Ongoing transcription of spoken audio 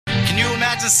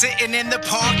imagine sitting in the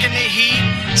park in the heat,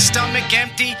 stomach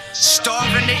empty,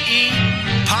 starving to eat,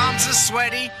 palms are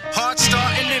sweaty, heart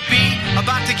starting to beat,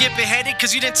 about to get beheaded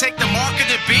cause you didn't take the mark of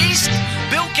the beast?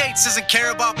 Bill Gates doesn't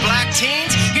care about black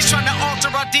teens, he's trying to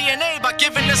alter our DNA by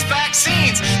giving us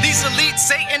vaccines. These elite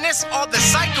Satanists are the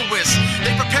psychoists,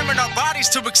 they preparing our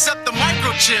bodies to accept the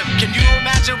microchip. Can you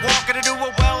imagine walking into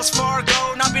a Wells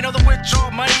Fargo, not being able to withdraw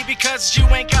money because you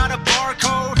ain't got a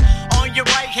barcode on your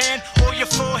right hand or your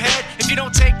forehead? If you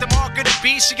don't take the mark of the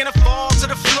beast, you're gonna fall to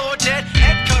the floor dead,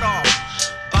 head cut off,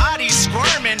 bodies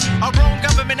squirming, our own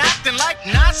government acting like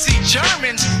Nazi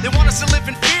Germans. They want us to live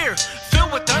in fear,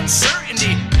 filled with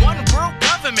uncertainty, one world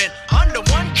government under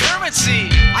one currency.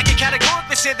 I can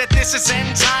categorically say that this is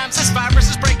end times. This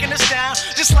virus is breaking us down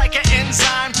just like an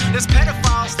enzyme. There's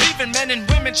pedophiles leaving men and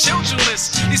women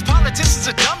childrenless. These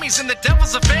politicians are dummies and the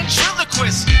devil's a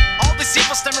ventriloquist. All this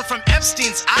evil stemming from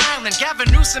Epstein's Island. Gavin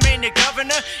Newsom ain't the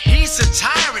governor, he's a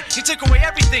tyrant. He took away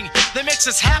everything that makes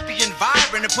us happy and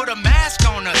vibrant and put a mask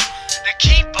on us to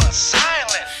keep us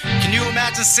silent. Can you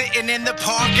imagine sitting in the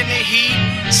park in the heat,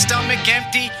 stomach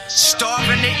empty,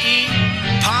 starving to eat,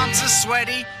 palms are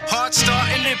sweaty, heart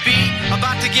starting to beat,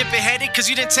 about to get beheaded cause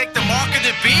you didn't take the mark of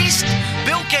the beast?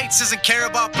 Bill Gates doesn't care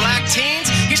about black teens,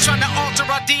 he's trying to alter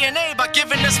our DNA by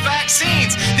giving us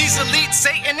vaccines. These elite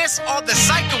Satanists are the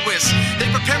psychoists, they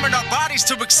preparing our bodies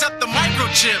to accept the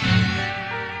microchip.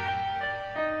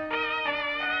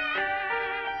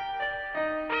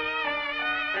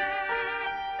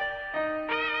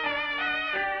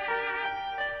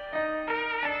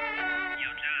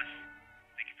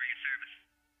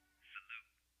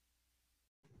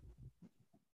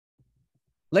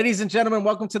 Ladies and gentlemen,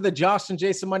 welcome to the Josh and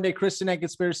Jason Monday Christian and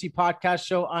Conspiracy Podcast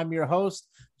Show. I'm your host,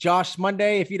 Josh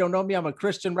Monday. If you don't know me, I'm a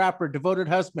Christian rapper, devoted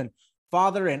husband,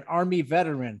 father, and Army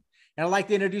veteran. And I'd like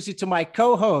to introduce you to my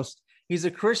co-host. He's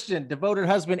a Christian, devoted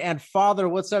husband, and father.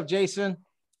 What's up, Jason?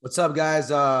 What's up, guys?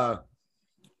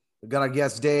 We got our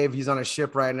guest, Dave. He's on a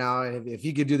ship right now. If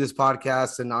he could do this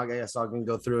podcast, then I guess I can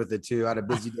go through with it too. I had a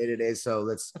busy day today, so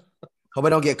let's hope I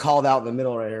don't get called out in the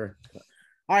middle right here.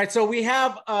 All right, so we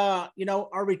have, our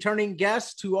returning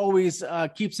guest who always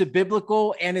keeps it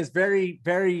biblical and is very,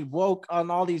 very woke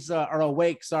on all these, or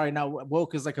awake. Sorry, now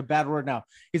woke is like a bad word now.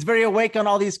 He's very awake on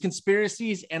all these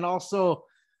conspiracies and also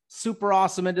super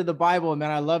awesome into the Bible,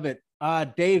 man. I love it.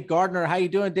 Dave Gardner, how you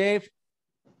doing, Dave?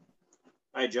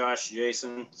 Hi, Josh,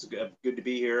 Jason. It's good to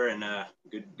be here and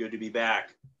good to be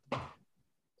back.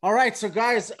 All right, so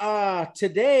guys,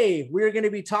 today we're going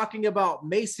to be talking about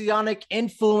Masonic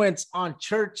influence on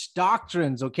church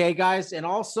doctrines, okay, guys? And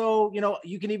also,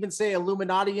 you can even say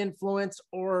Illuminati influence,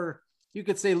 or you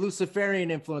could say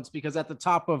Luciferian influence, because at the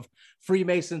top of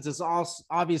Freemasons is also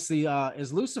obviously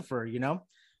is Lucifer,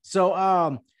 So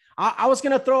I was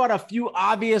going to throw out a few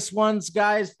obvious ones,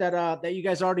 guys, that you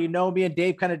guys already know. Me and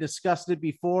Dave kind of discussed it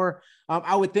before.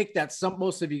 I would think that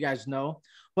most of you guys know,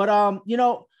 but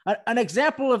an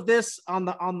example of this on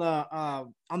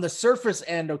the surface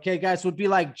end, okay, guys, would be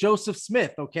like Joseph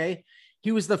Smith. Okay,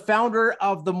 he was the founder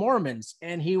of the Mormons,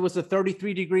 and he was a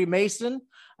 33-degree Mason.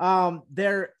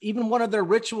 Even one of their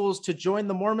rituals to join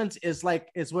the Mormons is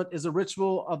a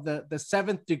ritual of the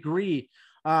seventh degree.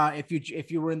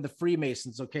 If you were in the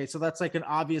Freemasons, okay, so that's like an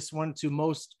obvious one to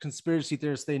most conspiracy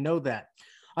theorists. They know that.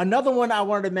 Another one I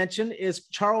wanted to mention is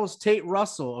Charles Tate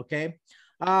Russell. Okay.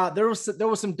 There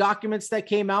was some documents that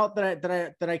came out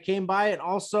that I came by, and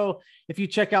also if you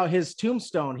check out his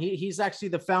tombstone, he's actually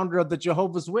the founder of the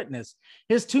Jehovah's Witness.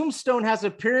 His tombstone has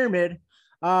a pyramid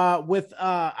with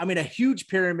a huge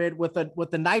pyramid with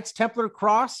the Knights Templar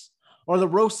cross, or the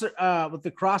with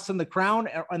the cross and the crown,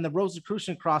 and the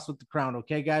Rosicrucian cross with the crown.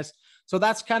 Okay, guys. So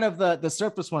that's kind of the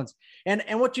surface ones,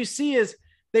 and what you see is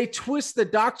they twist the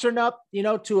doctrine up,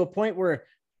 to a point where,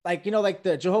 like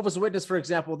the Jehovah's Witness, for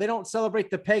example, they don't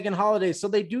celebrate the pagan holidays. So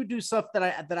they do stuff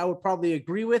that I would probably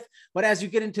agree with. But as you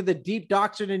get into the deep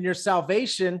doctrine in your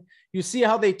salvation, you see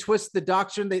how they twist the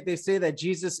doctrine. They say that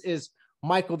Jesus is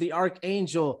Michael the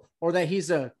archangel, or that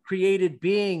he's a created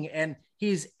being and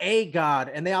he's a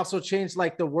God. And they also changed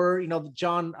like the word,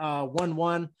 John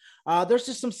 1:1. There's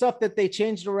just some stuff that they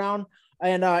changed around.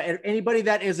 And anybody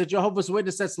that is a Jehovah's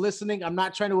Witness that's listening, I'm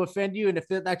not trying to offend you. And if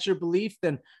that's your belief,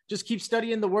 then just keep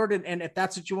studying the word. And if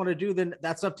that's what you want to do, then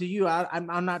that's up to you.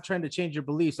 I'm not trying to change your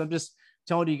beliefs. I'm just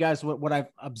telling you guys what I've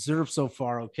observed so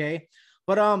far. Okay.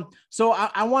 But so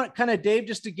I want kind of Dave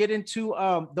just to get into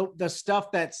the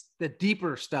stuff that's the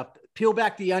deeper stuff, peel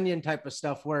back the onion type of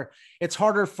stuff, where it's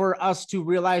harder for us to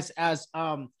realize as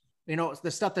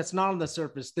the stuff that's not on the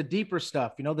surface, the deeper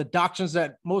stuff, the doctrines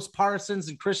that most Protestants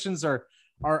and Christians are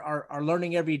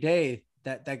learning every day.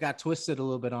 that got twisted a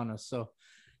little bit on us. So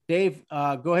Dave,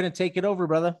 go ahead and take it over,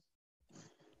 brother.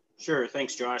 Sure.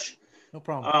 Thanks, Josh. No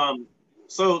problem.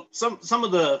 So some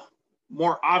of the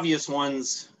more obvious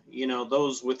ones,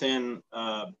 those within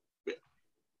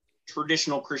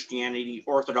traditional Christianity,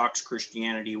 Orthodox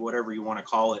Christianity, whatever you want to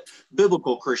call it,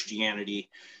 biblical Christianity.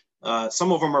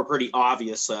 Some of them are pretty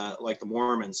obvious, like the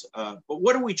Mormons. But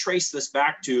what do we trace this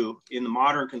back to in the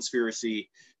modern conspiracy?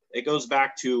 It goes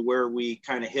back to where we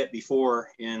kind of hit before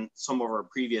in some of our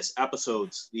previous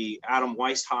episodes, the Adam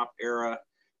Weishaupt era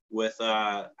with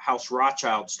House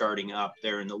Rothschild starting up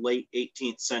there in the late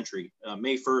 18th century.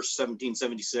 May 1st,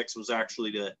 1776 was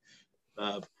actually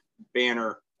the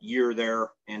banner year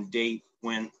there and date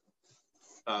when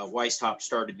Weishaupt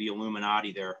started the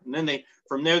Illuminati there. And then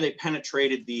from there they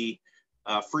penetrated the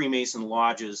Freemason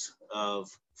lodges of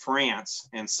France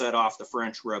and set off the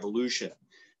French Revolution.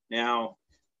 Now,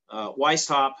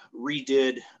 Weishaupt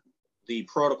redid the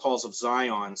Protocols of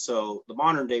Zion. So the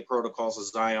modern day Protocols of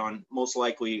Zion most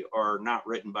likely are not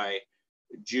written by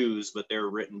Jews, but they're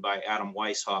written by Adam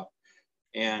Weishaupt.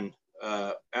 And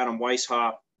Adam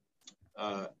Weishaupt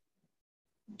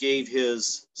gave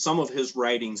some of his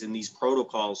writings in these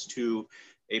protocols to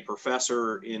a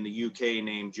professor in the UK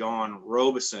named John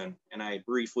Robison. And I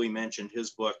briefly mentioned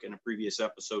his book in a previous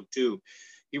episode too.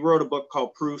 He wrote a book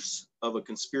called Proofs of a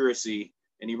Conspiracy,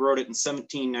 and he wrote it in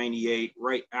 1798,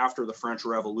 right after the French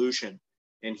Revolution.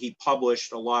 And he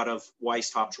published a lot of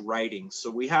Weishaupt's writings. So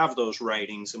we have those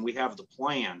writings and we have the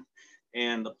plan.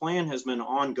 And the plan has been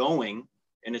ongoing,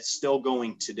 and it's still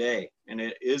going today. And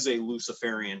it is a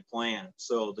Luciferian plan.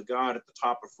 So the god at the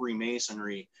top of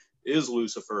Freemasonry is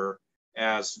Lucifer,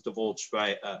 as divulged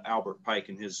by Albert Pike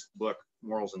in his book,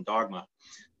 Morals and Dogma.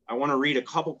 I want to read a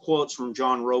couple quotes from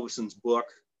John Robison's book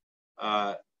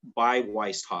by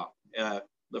Weishaupt.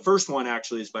 The first one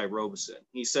actually is by Robison.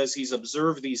 He says he's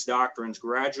observed these doctrines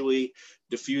gradually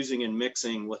diffusing and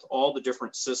mixing with all the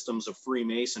different systems of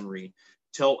Freemasonry,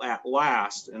 till at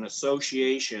last an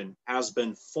association has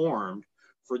been formed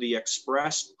for the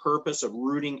express purpose of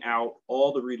rooting out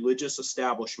all the religious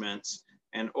establishments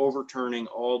and overturning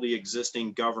all the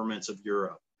existing governments of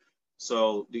Europe.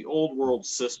 So the old world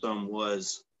system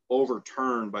was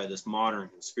overturned by this modern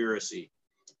conspiracy.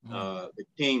 The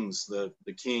kings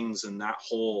and that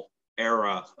whole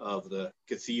era of the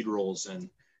cathedrals and,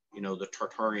 the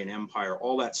Tartarian Empire,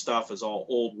 all that stuff is all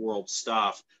old world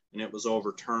stuff. And it was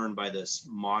overturned by this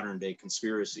modern day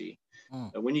conspiracy.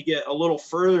 When you get a little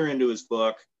further into his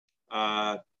book,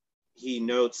 he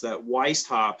notes that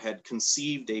Weishaupt had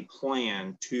conceived a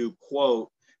plan to, quote,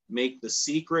 make the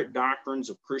secret doctrines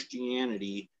of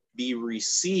Christianity be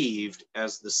received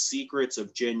as the secrets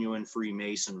of genuine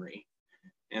Freemasonry.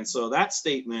 And so that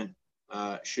statement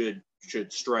should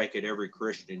strike at every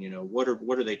Christian. What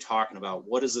are they talking about?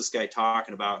 What is this guy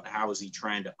talking about? And how is he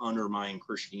trying to undermine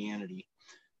Christianity?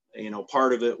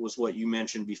 Part of it was what you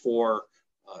mentioned before,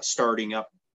 starting up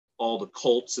all the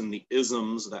cults and the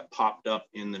isms that popped up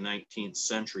in the 19th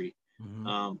century.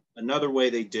 Mm-hmm. Another way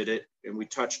they did it, and we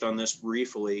touched on this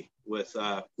briefly with,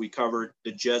 we covered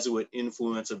the Jesuit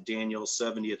influence of Daniel's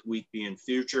 70th week being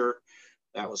future.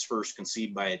 That was first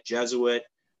conceived by a Jesuit,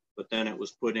 but then it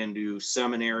was put into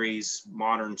seminaries,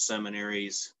 modern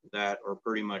seminaries that are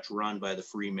pretty much run by the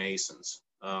Freemasons.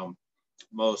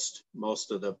 Most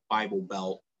of the Bible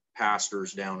Belt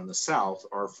pastors down in the South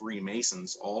are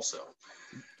Freemasons also.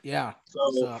 Yeah.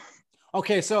 So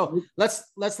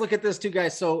let's look at this too,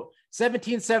 guys. So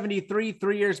 1773,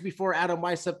 3 years before Adam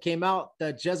Weishaupt came out,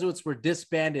 the Jesuits were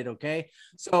disbanded. Okay.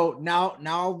 So now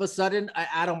all of a sudden,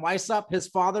 Adam Weishaupt, his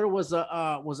father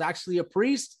was actually a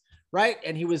priest, right?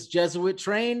 And he was Jesuit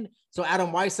trained. So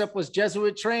Adam Weishaupt was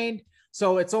Jesuit trained.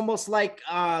 So it's almost like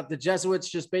the Jesuits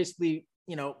just basically,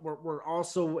 we're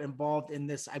also involved in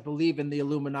this, I believe, in the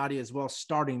Illuminati as well,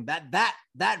 starting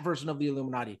that version of the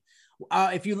Illuminati.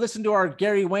 If you listen to our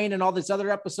Gary Wayne and all these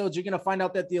other episodes, you're going to find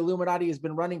out that the Illuminati has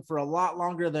been running for a lot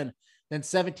longer than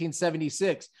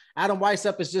 1776. Adam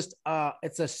Weishaupt is just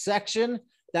it's a section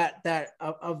that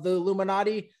of the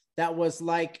Illuminati that was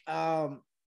like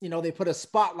they put a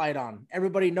spotlight on.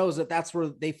 Everybody knows that's where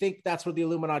they think that's where the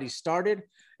Illuminati started,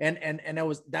 and it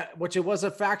was that, which it was a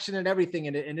faction and everything,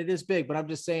 and it is big. But I'm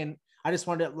just saying, I just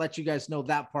wanted to let you guys know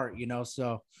that part,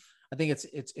 So I think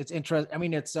it's interesting. I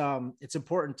mean, it's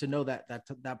important to know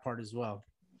that part as well.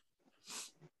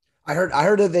 I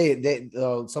heard that they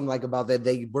something like about that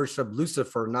they worship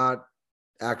Lucifer, not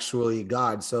actually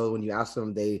God. So when you ask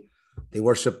them, they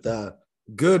worship the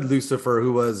good Lucifer,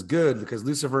 who was good, because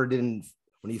Lucifer didn't.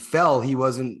 When he fell, he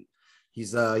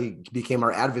became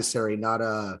our adversary, not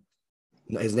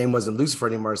his name wasn't Lucifer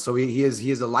anymore. So he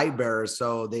is a light bearer.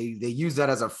 So they use that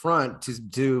as a front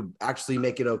to actually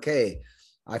make it okay,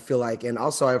 I feel like. And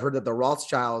also I've heard that the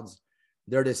Rothschilds,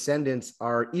 their descendants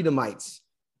are Edomites.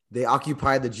 They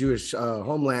occupied the Jewish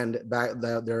homeland back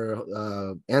that their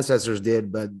ancestors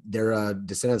did, but they're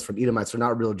descendants from Edomites. They're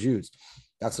not real Jews.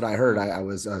 That's what I heard. I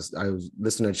was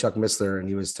listening to Chuck Missler, and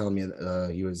he was telling me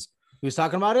he was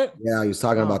talking about it. Yeah, he was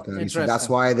talking about that. He said that's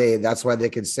why they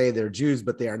could say they're Jews,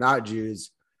 but they are not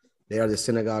Jews. They are the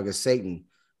synagogue of Satan.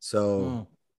 So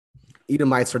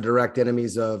Edomites are direct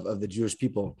enemies of the Jewish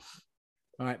people.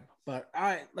 All right, but all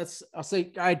right, I'll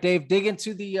say, all right, Dave, dig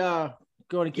into the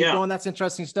keep going. That's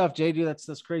interesting stuff, JD.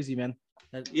 That's crazy, man.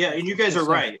 Yeah, and you guys are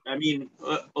right. I mean,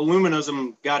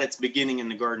 Illuminism got its beginning in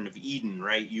the Garden of Eden,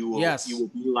 right? You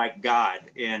will be like God,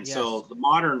 and so the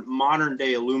modern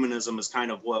day Illuminism is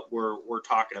kind of what we're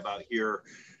talking about here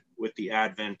with the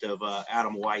advent of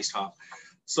Adam Weishaupt.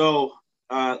 So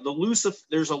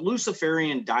there's a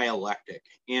Luciferian dialectic,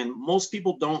 and most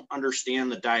people don't understand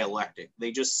the dialectic.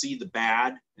 They just see the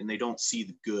bad and they don't see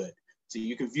the good. So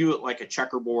you can view it like a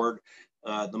checkerboard.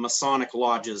 The Masonic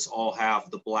lodges all have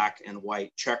the black and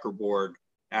white checkerboard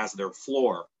as their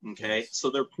floor. Okay, so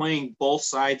they're playing both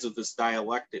sides of this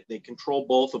dialectic. They control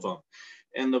both of them,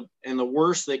 and the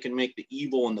worse they can make the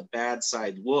evil and the bad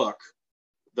side look,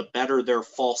 the better their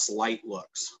false light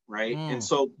looks, right? And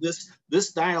so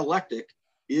this dialectic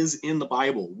is in the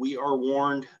Bible. We are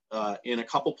warned in a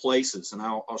couple places, and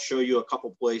I'll show you a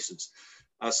couple places.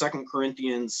 2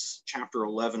 Corinthians chapter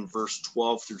 11, verse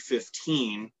 12 through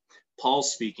 15.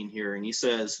 Paul's speaking here, and he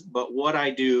says, "But what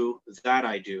I do,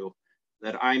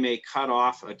 that I may cut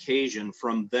off occasion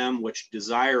from them which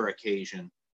desire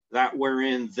occasion, that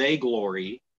wherein they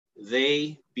glory,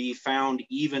 they be found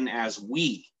even as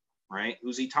we." Right?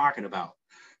 Who's he talking about?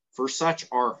 "For such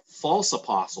are false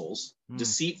apostles,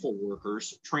 deceitful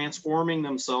workers, transforming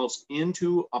themselves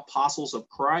into apostles of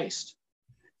Christ.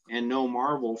 And no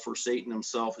marvel, for Satan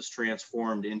himself is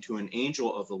transformed into an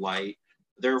angel of the light.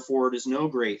 Therefore, it is no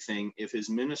great thing if his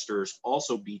ministers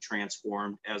also be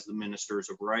transformed as the ministers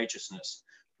of righteousness,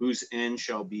 whose end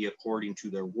shall be according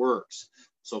to their works."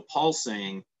 So Paul's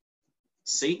saying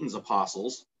Satan's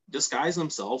apostles disguise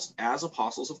themselves as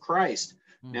apostles of Christ.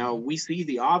 Now, we see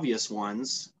the obvious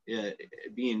ones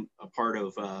being a part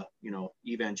of,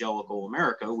 evangelical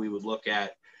America. We would look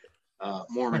at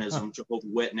Mormonism, Jehovah's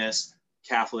Witness,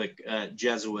 Catholic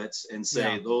Jesuits, and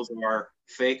say those are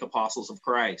fake apostles of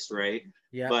Christ, right?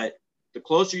 Yeah. But the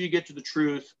closer you get to the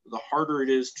truth, the harder it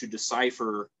is to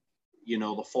decipher,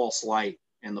 the false light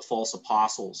and the false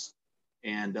apostles.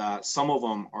 And some of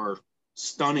them are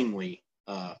stunningly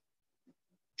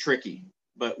tricky.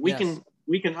 But we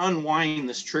can unwind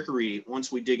this trickery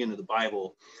once we dig into the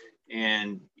Bible,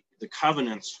 and the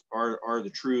covenants are the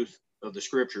truth of the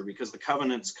scripture, because the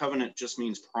covenant just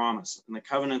means promise, and the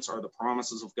covenants are the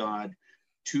promises of God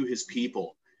to his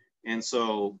people. And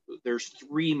so there's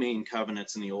three main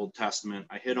covenants in the Old Testament.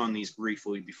 I hit on these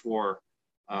briefly before,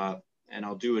 and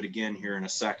I'll do it again here in a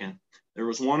second. There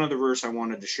was one other verse I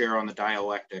wanted to share on the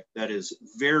dialectic that is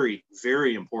very,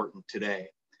 very important today.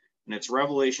 And it's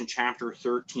Revelation chapter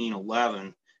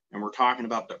 13:11. And we're talking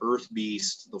about the earth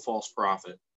beast, the false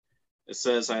prophet. It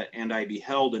says, "And I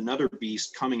beheld another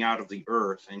beast coming out of the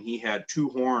earth, and he had two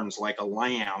horns like a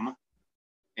lamb,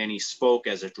 and he spoke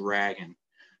as a dragon."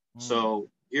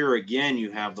 So here again,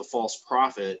 you have the false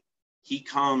prophet. He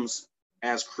comes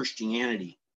as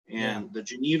Christianity. And the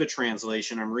Geneva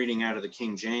translation, I'm reading out of the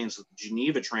King James, the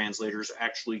Geneva translators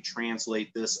actually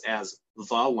translate this as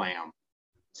the lamb.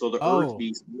 So the earth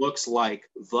beast looks like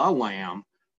the lamb,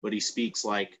 but he speaks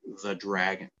like the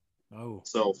dragon.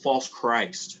 So false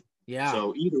Christ. Yeah.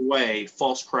 So either way,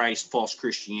 false Christ, false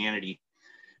Christianity.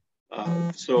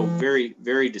 So very,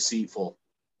 very deceitful.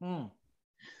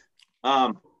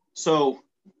 So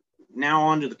now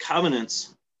on to the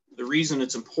covenants. The reason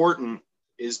it's important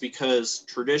is because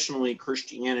traditionally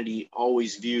Christianity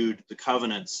always viewed the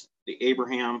covenants, the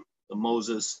Abraham, the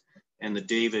Moses, and the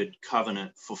David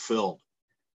covenant fulfilled.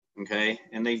 Okay,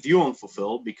 and they view them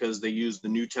fulfilled because they use the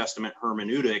New Testament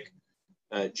hermeneutic.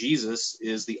 Jesus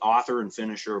is the author and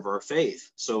finisher of our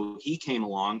faith. So he came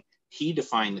along, he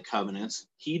defined the covenants,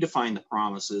 he defined the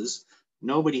promises.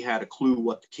 Nobody had a clue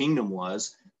what the kingdom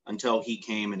was until he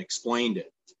came and explained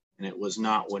it. And it was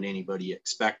not what anybody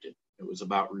expected. It was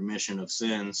about remission of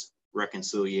sins,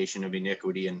 reconciliation of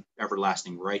iniquity, and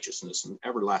everlasting righteousness and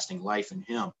everlasting life in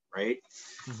him, right?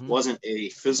 Wasn't a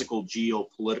physical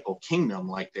geopolitical kingdom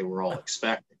like they were all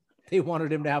expecting. They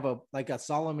wanted him to have a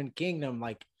Solomon kingdom,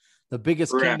 like the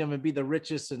biggest Correct. kingdom and be the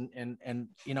richest and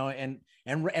you know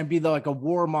and be like a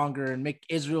warmonger and make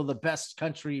Israel the best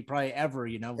country probably ever,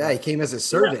 you know. Yeah, he came as a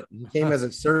servant. He came as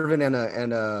a servant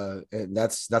and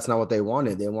that's not what they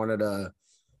wanted. They wanted a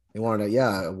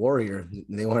warrior.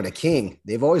 They wanted a king.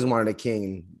 They've always wanted a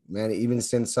king, man. Even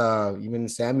since even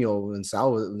Samuel and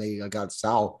Saul, when they got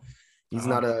Saul, he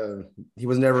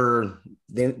was never,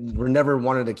 they were never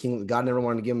wanted a king. God never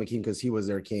wanted to give him a king because he was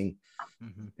their king.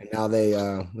 Mm-hmm. And now they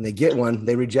when they get one,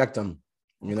 they reject him.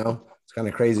 You know, it's kind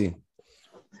of crazy.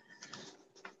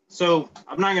 So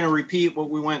I'm not going to repeat what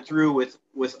we went through with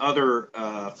the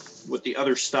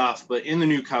other stuff, but in the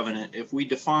New Covenant, if we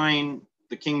define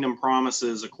the kingdom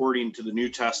promises according to the New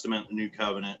Testament, the New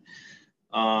Covenant,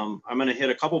 I'm going to hit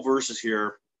a couple verses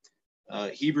here.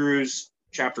 Hebrews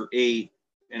chapter 8,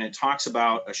 and it talks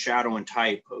about a shadow and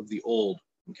type of the old.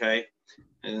 Okay.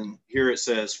 And here it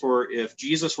says, for if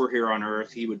Jesus were here on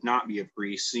earth, he would not be a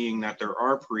priest, seeing that there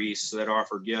are priests that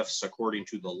offer gifts according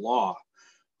to the law,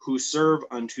 who serve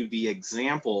unto the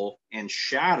example and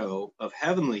shadow of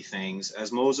heavenly things,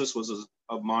 as Moses was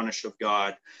admonished of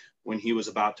God when he was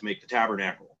about to make the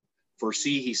tabernacle. For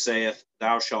see, he saith,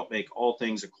 thou shalt make all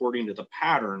things according to the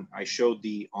pattern I showed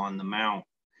thee on the mount.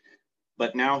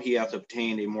 But now he hath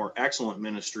obtained a more excellent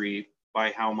ministry,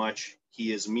 by how much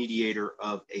he is mediator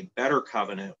of a better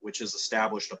covenant, which is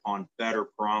established upon better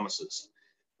promises.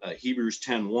 Hebrews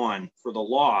 10:1, for the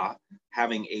law,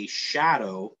 having a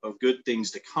shadow of good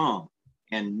things to come,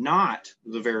 and not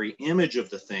the very image of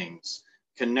the things,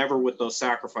 can never with those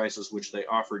sacrifices which they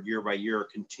offered year by year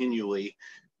continually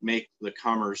make the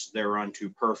comers thereunto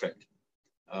perfect.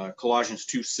 Colossians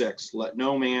 2:6, let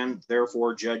no man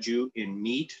therefore judge you in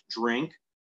meat, drink,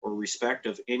 or respect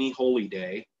of any holy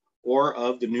day, or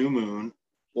of the new moon,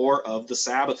 or of the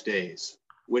Sabbath days,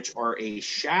 which are a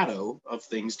shadow of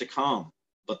things to come,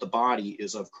 but the body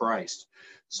is of Christ.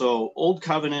 So Old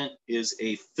Covenant is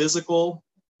a physical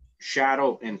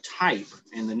shadow and type,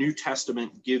 and the New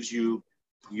Testament gives you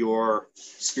your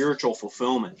spiritual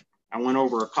fulfillment. I went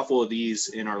over a couple of these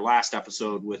in our last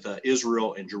episode with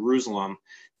Israel and Jerusalem,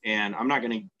 and I'm not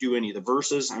going to do any of the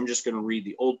verses. I'm just going to read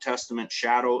the Old Testament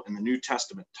shadow and the New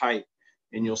Testament type,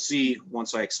 and you'll see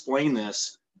once I explain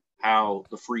this, how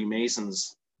the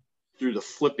Freemasons, through the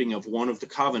flipping of one of the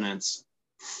covenants,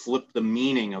 flip the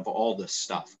meaning of all this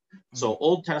stuff. So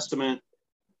Old Testament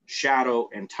shadow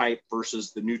and type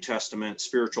versus the New Testament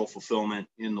spiritual fulfillment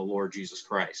in the Lord Jesus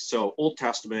Christ. So Old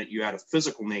Testament, you had a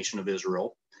physical nation of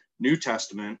Israel. New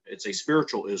Testament, it's a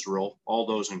spiritual Israel, all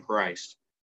those in Christ.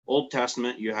 Old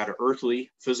Testament, you had an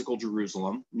earthly, physical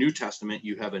Jerusalem. New Testament,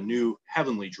 you have a new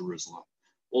heavenly Jerusalem.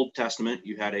 Old Testament,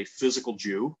 you had a physical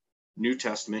Jew. New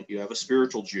Testament, you have a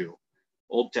spiritual Jew.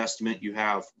 Old Testament, you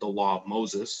have the law of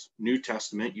Moses. New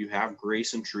Testament, you have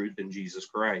grace and truth in Jesus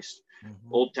Christ.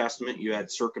 Mm-hmm. Old Testament, you had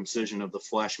circumcision of the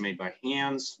flesh made by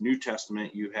hands. New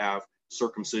Testament, you have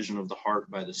circumcision of the heart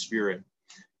by the Spirit.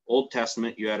 Old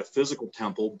Testament, you had a physical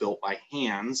temple built by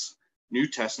hands. New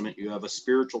Testament, you have a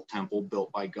spiritual temple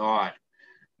built by God.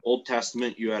 Old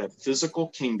Testament, you had a physical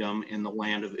kingdom in the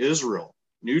land of Israel.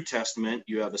 New Testament,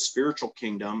 you have a spiritual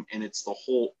kingdom, and it's the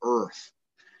whole earth.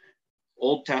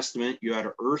 Old Testament, you had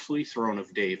an earthly throne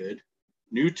of David.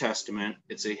 New Testament,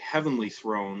 it's a heavenly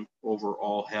throne over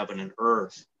all heaven and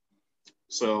earth.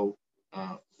 So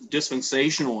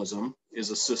dispensationalism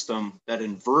is a system that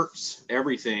inverts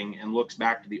everything and looks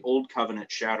back to the Old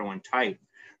Covenant shadow and type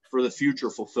for the future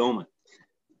fulfillment.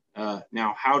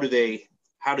 Now, how do they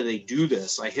do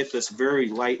this? I hit this very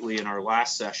lightly in our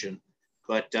last session,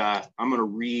 but I'm going to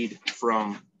read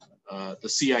from the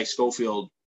C.I. Scofield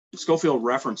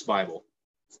Reference Bible.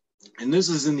 And this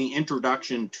is in the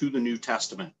introduction to the New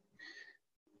Testament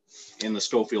in the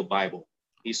Scofield Bible.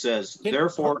 He says,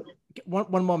 therefore...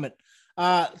 One moment.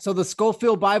 So the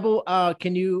Scofield Bible,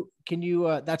 can you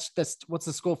that's what's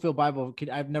the Scofield Bible?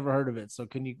 I've never heard of it. So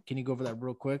can you go over that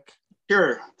real quick?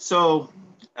 Sure. So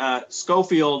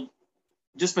Scofield,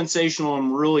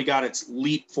 dispensationalism really got its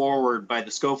leap forward by the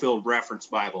Scofield Reference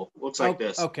Bible. Looks like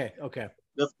this. Okay.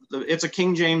 It's a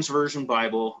King James Version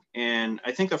Bible, and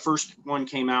I think the first one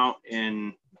came out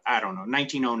in,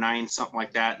 1909, something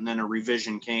like that, and then a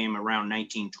revision came around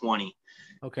 1920.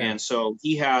 Okay. And so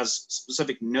he has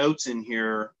specific notes in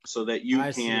here so that you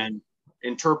can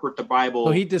interpret the Bible.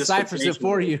 So he deciphers it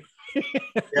for you.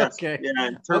 Yes. Okay. Yeah,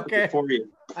 interpret it for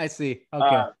you. I see.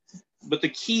 Okay. But the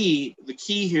key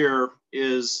here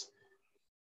is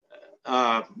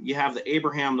you have the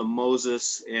Abraham, the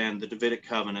Moses, and the Davidic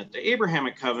covenant. The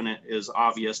Abrahamic covenant is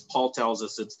obvious. Paul tells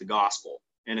us it's the gospel,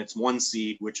 and it's one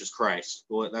seed, which is Christ.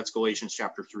 Well, that's Galatians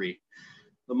chapter 3.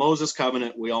 The Moses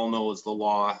covenant, we all know, is the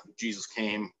law. Jesus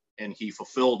came and he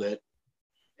fulfilled it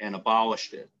and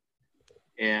abolished it.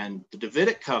 And the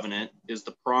Davidic covenant is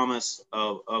the promise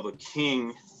of a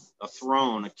king, a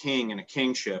throne, a king, and a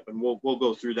kingship. And we'll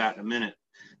go through that in a minute.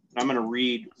 I'm going to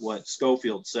read what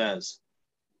Scofield says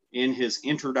in his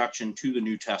introduction to the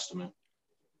New Testament.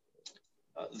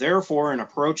 Therefore, in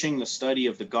approaching the study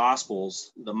of the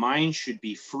Gospels, the mind should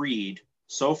be freed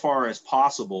so far as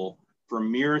possible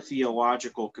from mere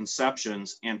theological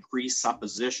conceptions and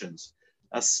presuppositions,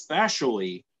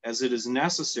 especially as it is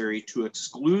necessary to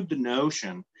exclude the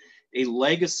notion, a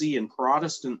legacy in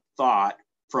Protestant thought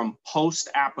from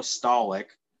post-apostolic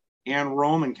and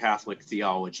Roman Catholic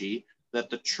theology, that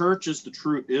the church is the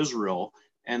true Israel,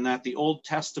 and that the Old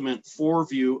Testament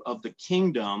foreview of the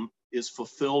kingdom is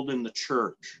fulfilled in the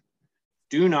church.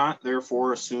 Do not,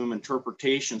 therefore, assume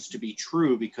interpretations to be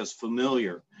true because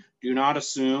familiar. Do not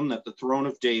assume that the throne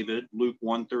of David, Luke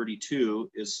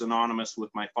 1:32, is synonymous with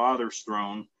my father's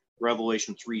throne,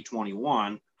 Revelation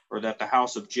 3:21, or that the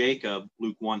house of Jacob,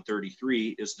 Luke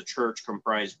 1:33, is the church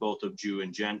comprised both of Jew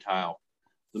and Gentile.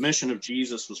 The mission of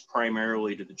Jesus was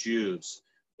primarily to the Jews.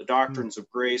 The doctrines of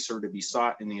grace are to be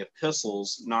sought in the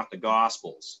epistles, not the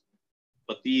gospels.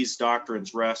 But these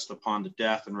doctrines rest upon the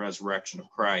death and resurrection of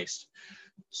Christ.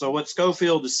 So what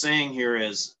Scofield is saying here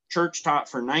is, church taught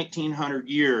for 1900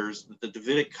 years that the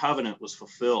Davidic covenant was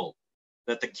fulfilled,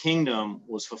 that the kingdom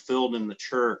was fulfilled in the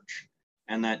church,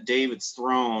 and that David's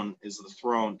throne is the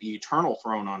throne, the eternal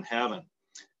throne on heaven.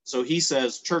 So he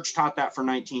says, church taught that for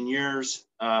 19 years.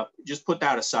 Just put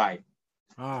that aside.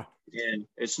 And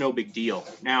it's no big deal.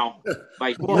 Now,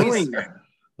 by doing that,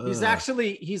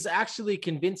 he's actually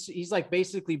convinced. He's like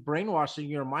basically brainwashing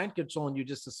you or mind controlling you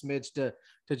just a smidge to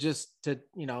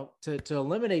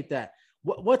eliminate that.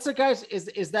 What's the guy's?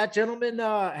 Is that gentleman?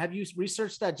 Have you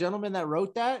researched that gentleman that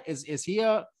wrote that? Is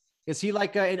he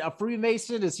like a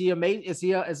Freemason? Is he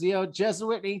a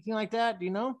Jesuit? Anything like that? Do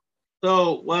you know?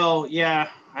 So, well, yeah,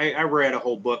 I read a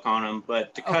whole book on him,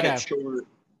 but to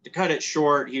cut it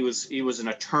short, he was an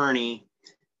attorney,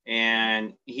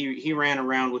 and he ran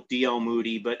around with D.L.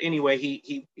 Moody. But anyway,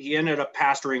 he ended up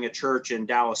pastoring a church in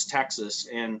Dallas, Texas,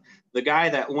 and the guy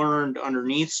that learned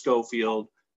underneath Scofield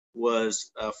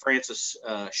was Francis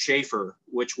Schaeffer,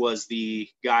 which was the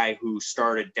guy who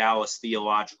started Dallas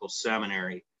Theological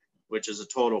Seminary, which is a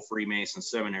total Freemason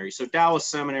seminary. So Dallas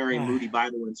Seminary and Moody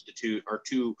Bible Institute are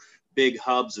two big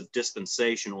hubs of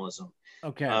dispensationalism.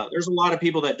 Okay. There's a lot of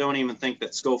people that don't even think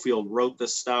that Scofield wrote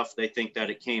this stuff. They think that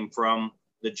it came from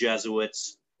the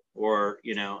Jesuits, or,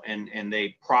 and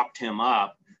they propped him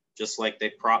up just like they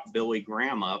propped Billy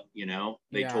Graham up.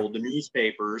 They told the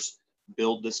newspapers,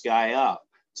 build this guy up.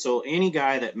 So any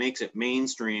guy that makes it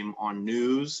mainstream on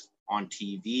news, on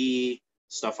TV,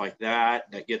 stuff like that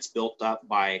gets built up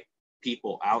by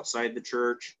people outside the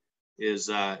church is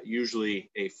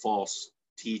usually a false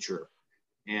teacher.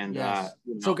 And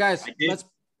so guys,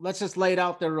 let's just lay it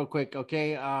out there real quick,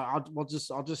 okay? I'll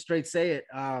just straight say it.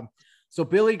 So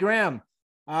Billy Graham,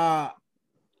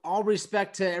 all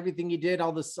respect to everything he did,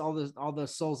 all the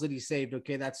souls that he saved,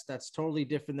 okay? That's totally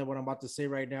different than what I'm about to say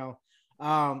right now.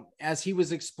 As he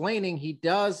was explaining,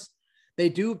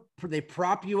 they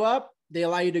prop you up, they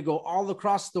allow you to go all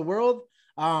across the world.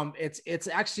 It's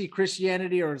actually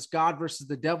Christianity, or it's God versus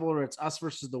the devil, or it's us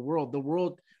versus the world. The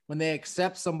world, when they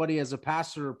accept somebody as a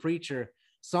pastor or preacher,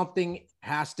 something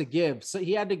has to give. So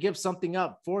he had to give something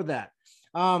up for that.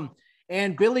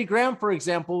 And Billy Graham, for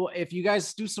example, if you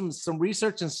guys do some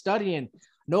research and studying,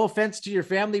 no offense to your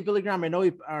family, Billy Graham, I know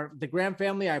the Graham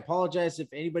family, I apologize if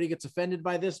anybody gets offended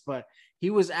by this, but he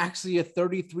was actually a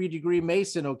 33-degree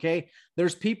Mason, okay?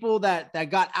 There's people that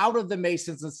got out of the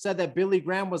Masons and said that Billy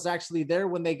Graham was actually there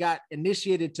when they got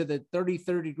initiated to the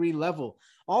 33rd degree level.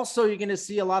 Also, you're going to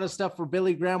see a lot of stuff where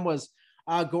Billy Graham was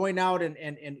going out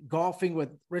and golfing with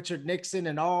Richard Nixon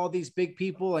and all these big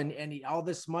people and all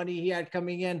this money he had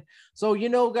coming in. So,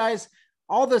 guys,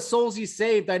 all the souls he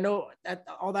saved, I know that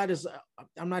all that is,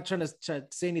 I'm not trying to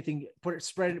say anything, put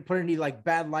any like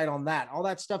bad light on that. All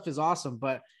that stuff is awesome.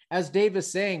 But as Dave is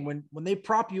saying, when they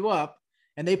prop you up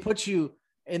and they put you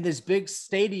in these big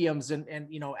stadiums and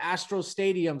Astro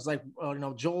stadiums, like,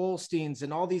 Joel Osteen's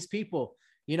and all these people,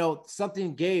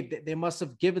 something gave, they must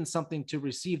have given something to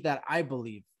receive that, I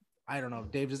believe. I don't know.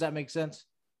 Dave, does that make sense?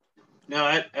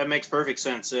 No, that makes perfect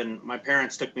sense. And my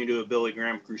parents took me to a Billy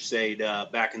Graham crusade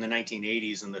back in the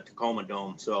 1980s in the Tacoma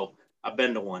Dome. So I've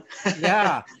been to one.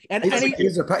 Yeah. And he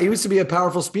used to be a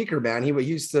powerful speaker, man. He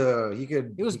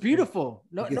was beautiful.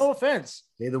 No offense.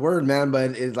 Say the word, man.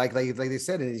 But it's like they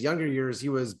said, in his younger years, he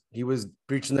was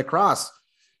preaching the cross.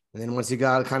 And then once he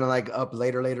got kind of like up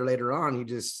later on, he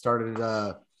just started,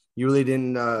 he really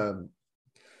didn't,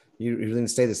 he didn't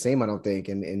stay the same, I don't think.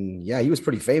 And yeah, he was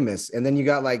pretty famous. And then you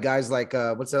got like guys like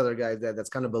what's the other guy that's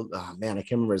kind of oh man, I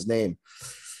can't remember his name.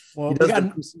 Well,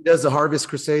 he does the Harvest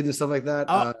Crusade and stuff like that.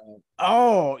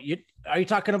 Are you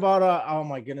talking about oh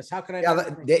my goodness, how can I?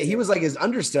 Yeah, he was like his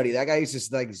understudy. That guy used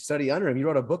to like study under him. He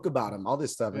wrote a book about him, all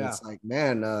this stuff. And it's like,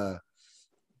 man,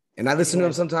 and I listen to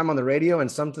him sometime on the radio,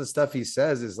 and some of the stuff he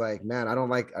says is like, man, I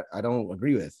don't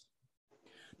agree with.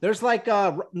 There's like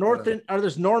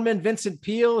there's Norman Vincent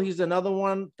Peale. He's another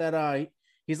one that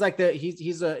he's like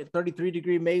he's a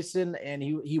 33-degree Mason, and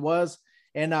he was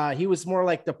more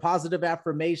like the positive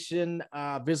affirmation,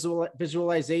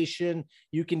 visualization,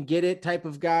 you can get it type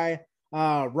of guy.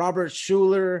 Robert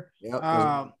Schuller.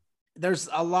 Yep. There's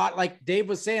a lot, like Dave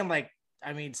was saying, like,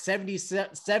 I mean,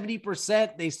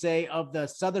 70% they say of the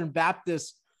Southern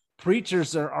Baptist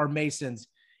preachers are Masons.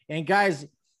 And guys,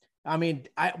 I mean,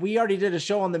 we already did a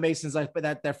show on the Masons, like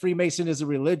that Freemason is a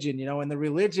religion, you know, and the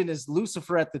religion is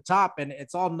Lucifer at the top, and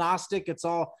it's all Gnostic. It's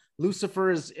all Lucifer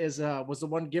was the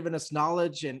one giving us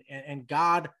knowledge, and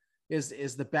God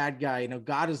is the bad guy. You know,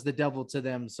 God is the devil to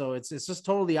them. So it's just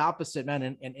totally opposite, man,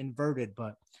 and inverted.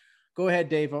 But go ahead,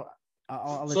 Dave.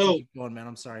 I'll let you keep going, man.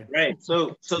 I'm sorry. Right.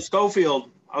 So Scofield,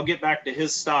 I'll get back to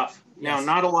his stuff. Now, yes.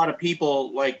 Not a lot of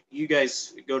people like you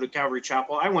guys go to Calvary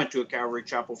Chapel. I went to a Calvary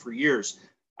Chapel for years.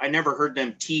 I never heard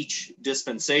them teach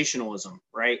dispensationalism,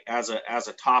 right, as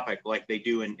a topic like they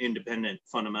do in independent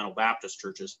fundamental Baptist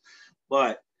churches.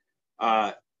 But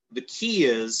the key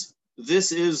is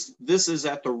this is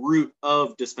at the root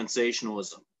of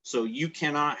dispensationalism. So you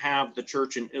cannot have the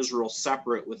church in Israel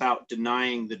separate without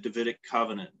denying the Davidic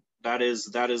covenant. That is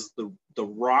the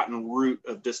rotten root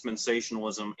of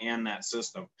dispensationalism and that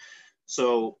system.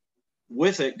 So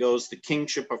with it goes the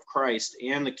kingship of Christ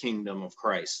and the kingdom of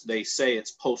Christ. They say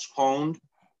it's postponed.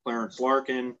 Clarence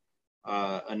Larkin,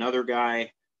 another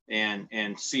guy,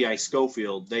 and C.I.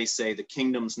 Scofield, they say the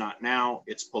kingdom's not now,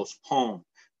 it's postponed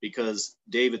because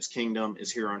David's kingdom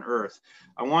is here on earth.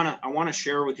 I want to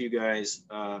share with you guys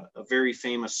a very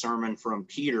famous sermon from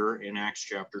Peter in Acts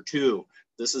chapter 2.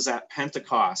 This is at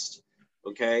Pentecost,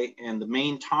 okay? And the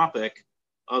main topic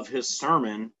of his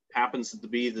sermon happens to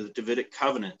be the Davidic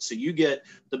covenant. So you get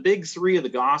the big three of the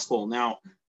gospel. Now,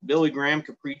 Billy Graham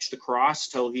could preach the cross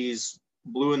till he's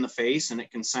blue in the face and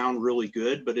it can sound really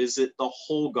good, but is it the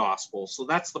whole gospel? So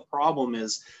that's the problem,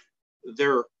 is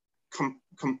they're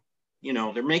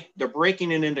they're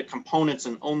breaking it into components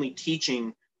and only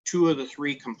teaching two of the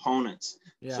three components.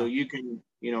 Yeah. So you can,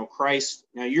 Christ,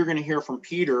 now you're going to hear from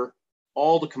Peter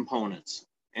all the components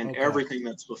and everything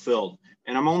that's fulfilled.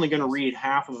 And I'm only going to read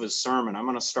half of his sermon. I'm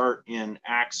going to start in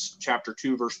Acts chapter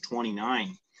 2, verse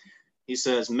 29. He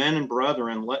says, "Men and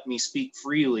brethren, let me speak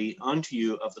freely unto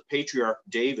you of the patriarch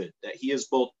David, that he is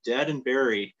both dead and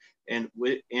buried, and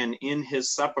in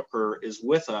his sepulchre is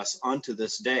with us unto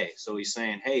this day." So he's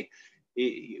saying, hey,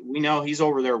 we know he's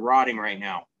over there rotting right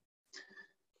now.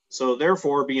 "So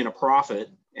therefore, being a prophet,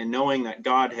 and knowing that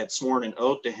God had sworn an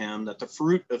oath to him that the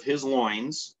fruit of his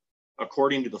loins,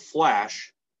 according to the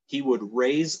flesh, he would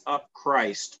raise up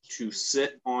Christ to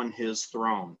sit on his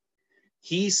throne.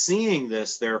 He, seeing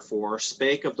this, therefore,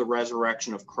 spake of the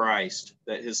resurrection of Christ,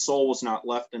 that his soul was not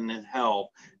left in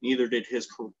hell, neither did his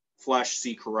flesh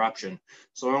see corruption."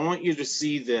 So I want you to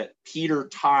see that Peter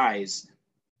ties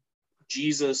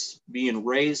Jesus being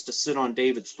raised to sit on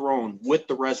David's throne with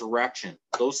the resurrection.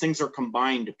 Those things are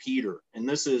combined to Peter. And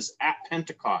this is at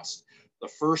Pentecost, the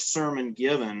first sermon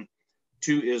given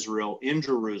to Israel in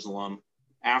Jerusalem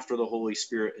after the Holy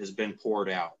Spirit has been poured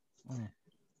out.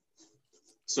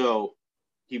 So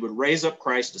he would raise up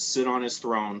Christ to sit on his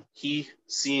throne. He,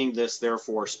 seeing this,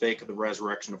 therefore, spake of the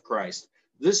resurrection of Christ.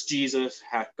 This Jesus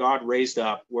hath God raised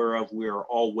up, whereof we are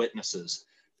all witnesses.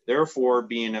 Therefore,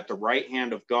 being at the right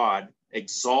hand of God,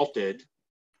 exalted,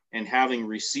 and having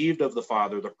received of the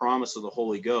Father the promise of the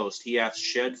Holy Ghost, he hath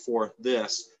shed forth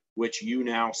this which you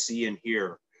now see and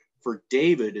hear. For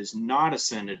David is not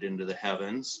ascended into the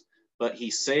heavens, but he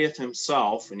saith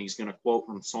himself," and he's going to quote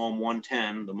from Psalm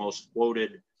 110, the most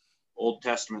quoted Old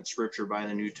Testament scripture by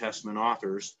the New Testament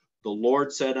authors, "The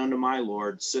Lord said unto my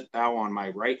Lord, sit thou on my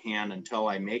right hand until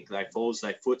I make thy foes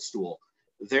thy footstool.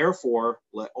 Therefore,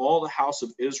 let all the house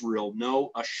of Israel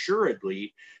know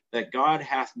assuredly that God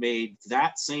hath made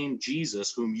that same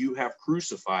Jesus whom you have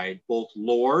crucified, both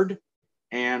Lord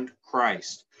and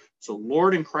Christ." So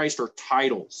Lord and Christ are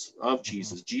titles of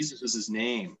Jesus. Jesus is his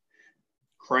name.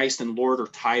 Christ and Lord are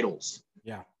titles.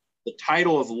 Yeah. The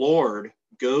title of Lord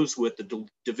goes with the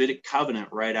Davidic covenant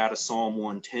right out of Psalm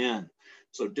 110.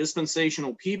 So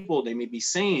dispensational people, they may be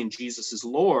saying Jesus is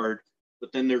Lord,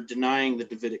 but then they're denying the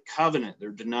Davidic covenant. They're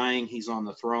denying he's on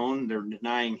the throne. They're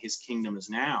denying his kingdom is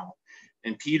now.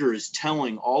 And Peter is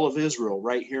telling all of Israel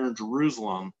right here in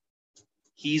Jerusalem,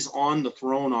 he's on the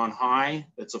throne on high.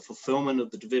 It's a fulfillment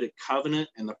of the Davidic covenant.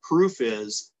 And the proof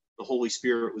is the Holy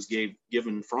Spirit was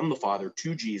given from the Father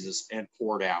to Jesus and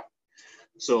poured out.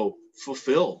 So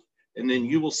fulfilled. And then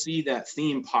you will see that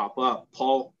theme pop up.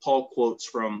 Paul quotes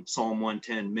from Psalm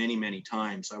 110 many, many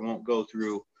times. I won't go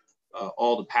through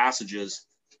all the passages,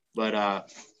 but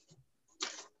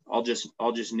I'll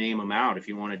just name them out if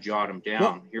you want to jot them down.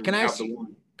 Well, Here can we I have ask the you,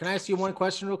 one. can I ask you one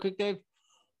question real quick, Dave?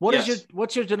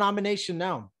 What's your denomination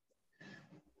now?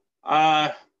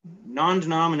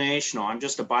 Non-denominational. I'm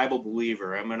just a Bible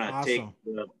believer. I'm going to take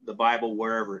the Bible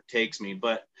wherever it takes me.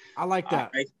 But I like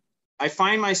that. I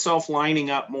find myself lining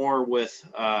up more with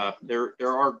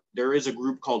there is a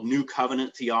group called New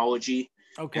Covenant Theology.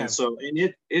 Okay. And so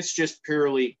it's just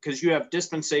purely because you have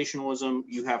dispensationalism,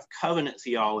 you have covenant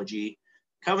theology.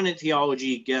 Covenant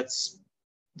theology gets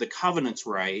the covenants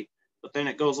right, but then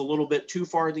it goes a little bit too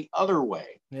far the other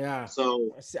way. Yeah.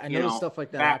 So I know stuff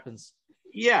like that happens.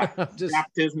 Yeah.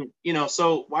 Baptism,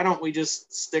 so why don't we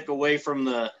just stick away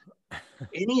from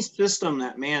any system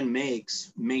that man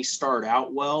makes may start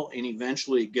out well and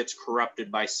eventually it gets corrupted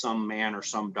by some man or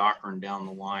some doctrine down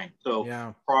the line. So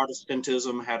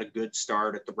Protestantism had a good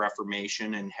start at the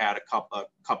Reformation and had a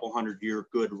couple 100-year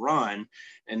good run.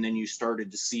 And then you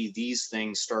started to see these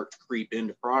things start to creep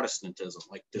into Protestantism,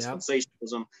 like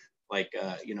dispensationalism, like,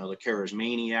 the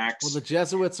charismaniacs. Well, the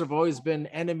Jesuits have always been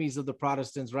enemies of the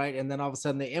Protestants, right? And then all of a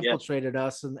sudden they infiltrated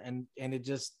us and it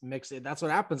just mixed it. That's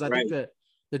what happens. I think that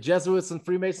the Jesuits and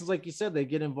Freemasons, like you said, they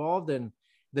get involved in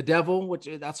the devil, which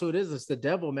that's who it is. It's the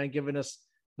devil, man, giving us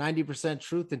 90%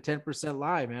 truth and 10%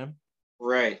 lie, man.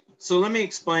 Right. So let me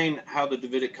explain how the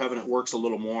Davidic covenant works a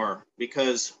little more,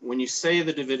 because when you say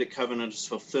the Davidic covenant is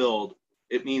fulfilled,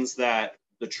 it means that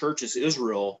the church is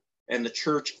Israel and the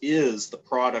church is the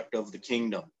product of the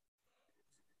kingdom.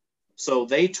 So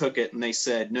they took it and they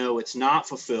said, no, it's not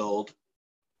fulfilled.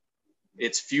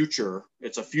 It's future.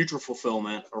 It's a future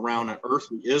fulfillment around an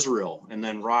earthly Israel. And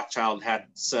then Rothschild had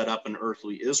set up an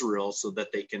earthly Israel so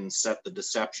that they can set the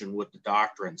deception with the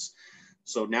doctrines.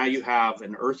 So now you have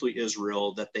an earthly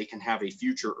Israel that they can have a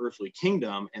future earthly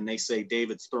kingdom. And they say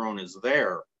David's throne is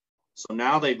there. So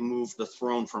now they've moved the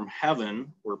throne from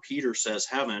heaven, where Peter says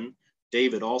heaven.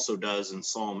 David also does in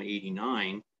Psalm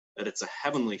 89 that it's a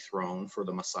heavenly throne for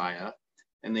the Messiah.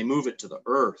 And they move it to the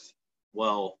earth.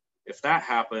 Well, if that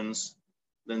happens,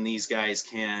 then these guys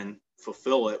can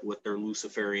fulfill it with their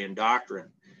Luciferian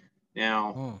doctrine.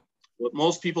 Now, what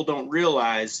most people don't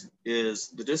realize is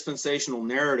the dispensational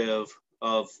narrative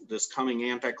of this coming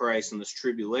Antichrist and this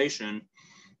tribulation.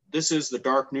 This is the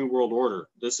dark new world order.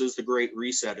 This is the Great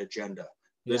Reset agenda.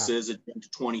 This is Agenda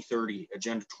 2030,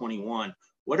 Agenda 21,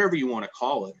 whatever you want to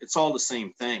call it. It's all the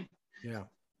same thing. Yeah.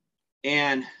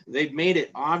 And they've made it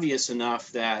obvious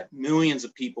enough that millions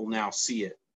of people now see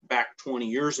it. Back 20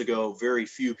 years ago, very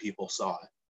few people saw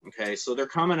it. Okay, so they're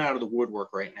coming out of the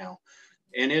woodwork right now.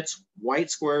 And it's white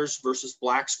squares versus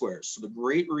black squares. So the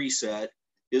Great Reset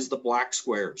is the black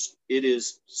squares. It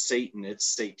is Satan.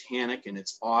 It's satanic and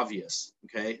it's obvious.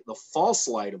 Okay, the false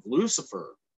light of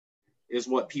Lucifer is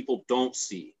what people don't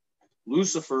see.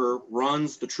 Lucifer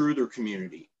runs the truther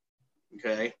community.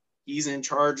 Okay, he's in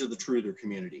charge of the truther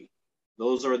community.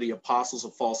 Those are the apostles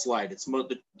of false light. It's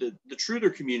the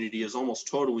truther community is almost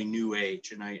totally new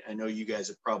age. And I know you guys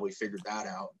have probably figured that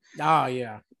out. Oh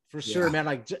yeah, for sure, man.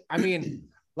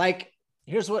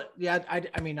 Here's what,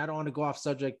 I mean, I don't want to go off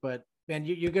subject, but man,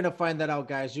 you're going to find that out,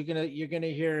 guys. You're going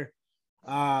to hear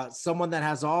someone that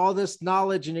has all this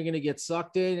knowledge and you're going to get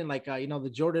sucked in and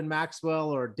the Jordan Maxwell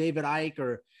or David Icke,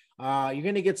 or you're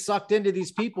going to get sucked into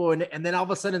these people. And then all of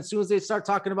a sudden, as soon as they start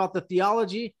talking about the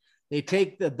theology, they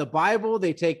take the Bible,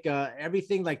 they take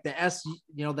everything like the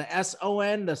the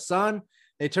S-O-N, the Son,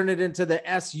 they turn it into the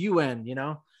S-U-N,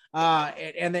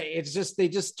 and they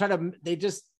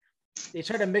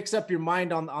try to mix up your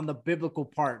mind on the biblical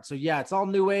part. So yeah, it's all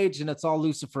new age and it's all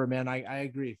Lucifer, man. I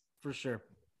agree for sure.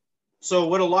 So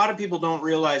what a lot of people don't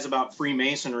realize about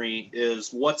Freemasonry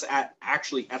is what's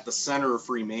actually at the center of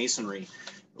Freemasonry.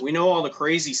 We know all the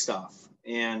crazy stuff,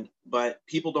 but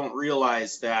people don't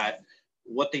realize that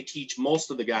what they teach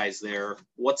most of the guys there,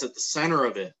 what's at the center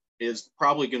of it is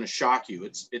probably going to shock you.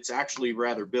 It's actually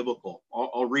rather biblical.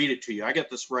 I'll read it to you. I got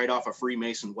this right off a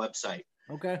Freemason website.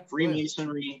 Okay.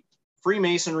 Freemasonry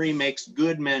makes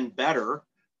good men better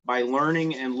by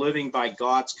learning and living by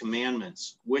God's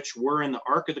commandments, which were in the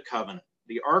Ark of the Covenant.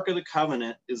 The Ark of the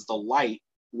Covenant is the light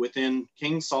within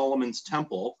King Solomon's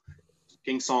temple,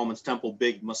 King Solomon's temple,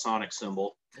 big Masonic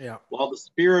symbol. Yeah. While the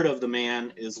spirit of the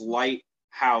man is light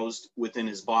housed within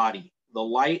his body. The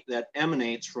light that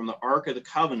emanates from the Ark of the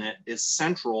Covenant is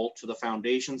central to the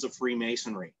foundations of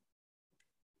Freemasonry.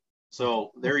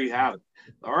 So there you have it.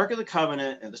 The Ark of the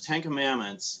Covenant and the Ten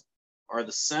Commandments are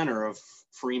the center of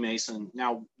Freemason.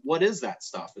 Now, what is that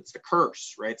stuff? It's the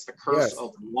curse, right? It's the curse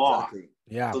of law. Exactly.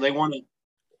 Yeah. So they want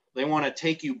to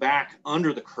take you back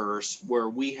under the curse where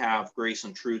we have grace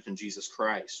and truth in Jesus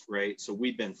Christ, right? So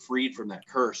we've been freed from that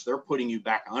curse. They're putting you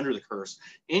back under the curse.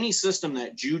 Any system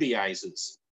that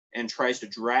Judaizes and tries to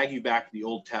drag you back to the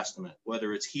Old Testament,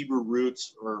 whether it's Hebrew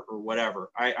roots or whatever.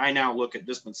 I now look at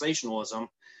dispensationalism,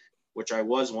 which I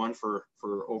was one for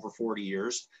over 40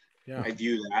 years. Yeah. I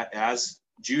view that as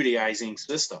Judaizing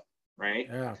system, right?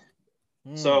 Yeah.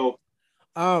 So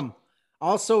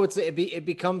also it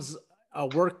becomes a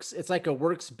works, it's like a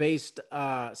works-based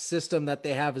system that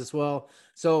they have as well.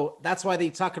 So that's why they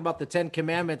talk about the 10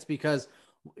 Commandments, because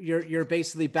you're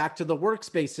basically back to the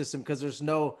works-based system, because there's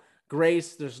no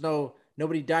grace,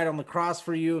 nobody died on the cross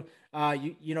for you.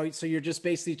 You know, so you're just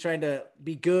basically trying to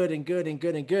be good and good and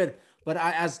good and good. But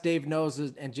as Dave knows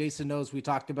and Jason knows, we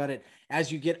talked about it,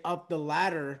 as you get up the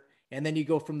ladder and then you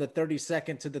go from the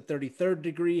 32nd to the 33rd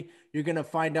degree, you're going to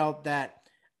find out that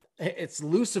it's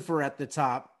Lucifer at the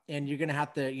top, and you're going to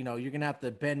have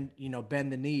to,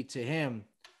 bend the knee to him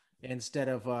instead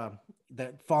of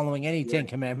following any 10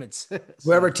 commandments. So,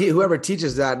 Whoever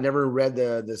teaches that never read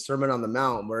the Sermon on the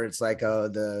Mount, where it's like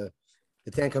the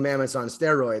 10 Commandments on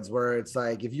steroids, where it's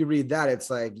like, if you read that, it's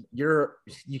like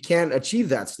you can't achieve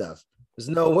that stuff. There's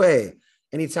no way.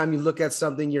 Anytime you look at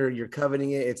something, you're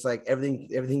coveting it. It's like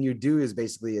everything you do is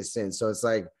basically a sin. So it's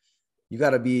like you got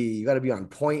to be on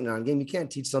point and on game. You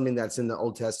can't teach something that's in the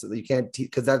Old Testament. You can't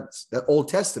teach, because that's the Old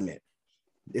Testament.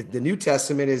 If the New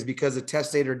Testament is because the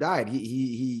testator died.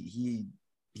 He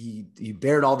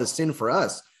bared all the sin for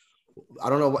us. I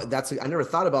don't know what I never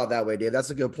thought about it that way, Dave. That's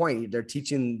a good point. They're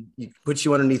teaching, put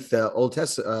you underneath the Old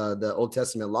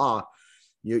Testament law.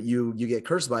 You get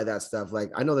cursed by that stuff.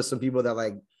 Like, I know there's some people that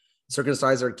like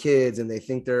circumcise their kids and they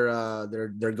think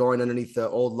they're going underneath the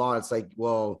old law. It's like,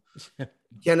 well, you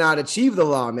cannot achieve the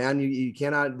law, man. You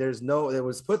cannot. It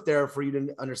was put there for you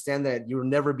to understand that you will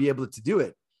never be able to do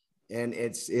it. And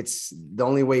it's the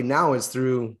only way now is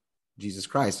through Jesus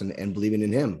Christ and believing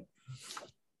in him,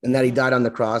 and that he died on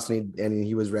the cross and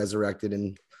he was resurrected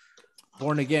and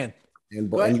born again. And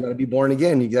you got to be born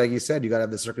again. Like you said, you got to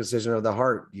have the circumcision of the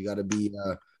heart. You got to be,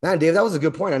 man, Dave, that was a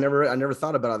good point. I never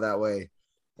thought about it that way.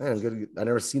 Man, good. I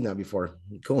never seen that before.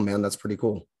 Cool, man. That's pretty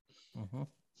cool. Mm-hmm. All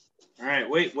right.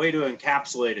 Way to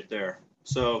encapsulate it there.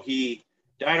 So he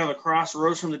died on the cross,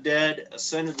 rose from the dead,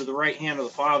 ascended to the right hand of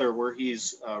the Father, where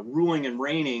he's ruling and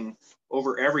reigning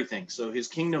over everything. So his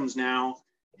kingdom's now,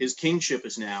 his kingship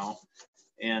is now,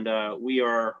 and we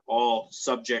are all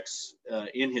subjects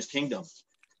in his kingdom.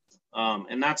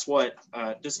 And that's what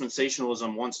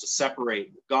dispensationalism wants to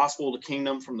separate the gospel of the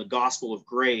kingdom from the gospel of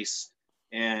grace.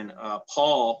 And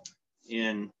Paul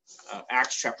in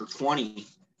Acts chapter 20,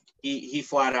 he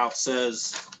flat out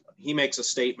says, he makes a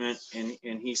statement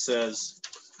and he says,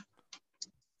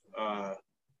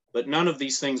 but none of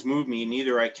these things move me,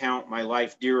 neither I count my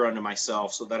life dear unto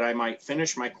myself, so that I might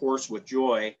finish my course with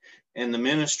joy and the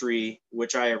ministry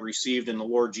which I have received in the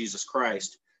Lord Jesus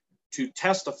Christ, to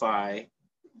testify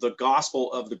the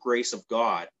gospel of the grace of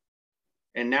God.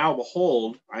 And now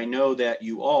behold, I know that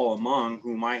you all among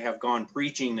whom I have gone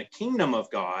preaching the kingdom of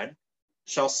God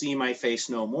shall see my face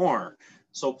no more.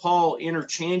 So Paul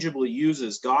interchangeably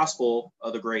uses gospel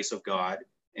of the grace of God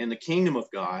and the kingdom of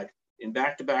God in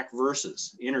back-to-back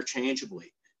verses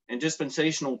interchangeably. And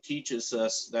dispensational teaches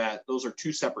us that those are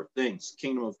two separate things.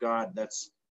 Kingdom of God, that's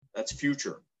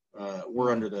future.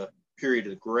 We're under the period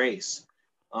of grace.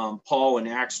 Paul in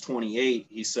Acts 28,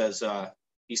 he says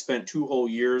he spent 2 whole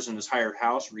years in his hired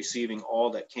house, receiving all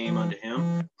that came unto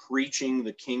him, preaching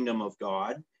the kingdom of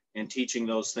God and teaching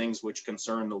those things which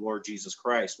concern the Lord Jesus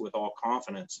Christ with all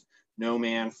confidence, no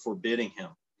man forbidding him.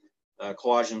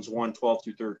 Colossians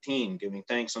 1:12-13, giving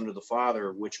thanks unto the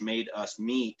Father, which made us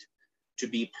meet to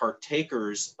be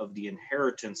partakers of the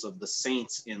inheritance of the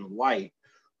saints in light,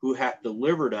 who hath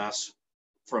delivered us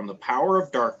from the power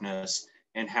of darkness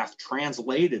and hath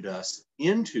translated us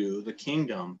into the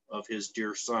kingdom of his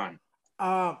dear Son.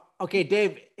 Okay,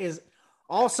 Dave, is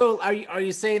also, are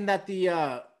you saying that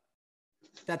the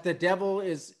devil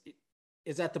is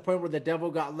at the point where the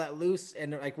devil got let loose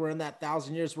and like we're in that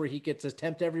 1,000 years where he gets to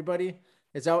tempt everybody?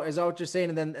 Is that what you're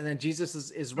saying? And then Jesus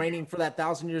is reigning for that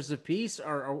 1,000 years of peace,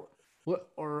 or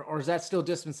is that still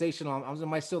dispensational?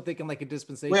 Am I still thinking like a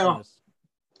dispensationalist?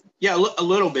 Yeah, a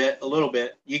little bit.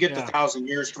 You get the Yeah. 1,000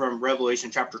 years from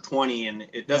Revelation chapter 20, and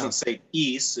it doesn't Yeah. say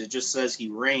peace. It just says he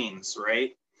reigns,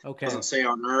 right? It Okay. doesn't say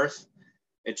on earth.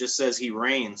 It just says he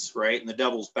reigns, right? And the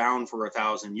devil's bound for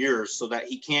 1,000 years so that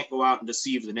he can't go out and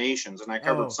deceive the nations. And I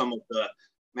covered some of the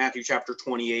Matthew chapter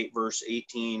 28, verse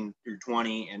 18 through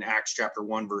 20, and Acts chapter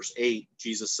 1, verse 8.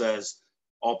 Jesus says,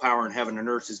 all power in heaven and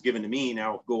earth is given to me.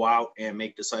 Now go out and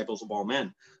make disciples of all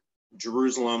men.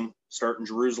 Jerusalem, start in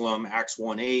Jerusalem, Acts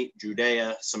 1:8,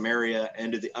 Judea, Samaria,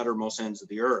 and to the uttermost ends of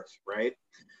the earth, right?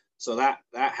 So that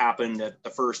happened at the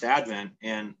first advent.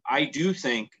 And I do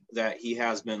think that he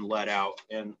has been let out.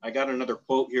 And I got another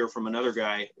quote here from another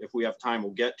guy. If we have time,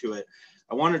 we'll get to it.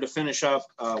 I wanted to finish up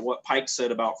what Pike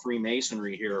said about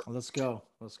Freemasonry here. Let's go.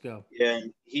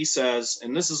 And he says,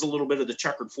 and this is a little bit of the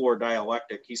checkered floor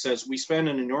dialectic. He says, we spend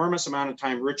an enormous amount of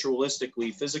time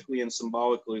ritualistically, physically, and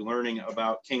symbolically learning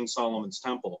about King Solomon's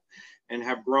temple, and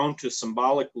have grown to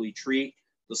symbolically treat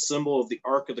the symbol of the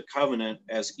Ark of the Covenant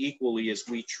as equally as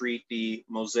we treat the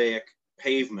Mosaic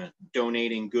pavement,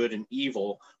 donating good and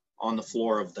evil on the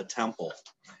floor of the temple.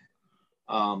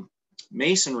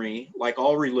 Masonry, like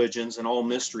all religions and all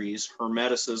mysteries,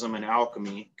 Hermeticism and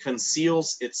alchemy,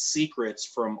 conceals its secrets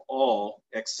from all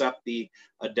except the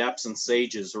adepts and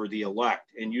sages or the elect,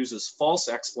 and uses false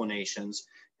explanations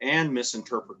and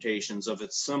misinterpretations of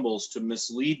its symbols to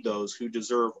mislead those who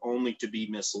deserve only to be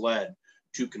misled,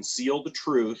 to conceal the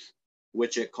truth,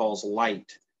 which it calls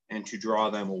light, and to draw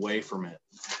them away from it.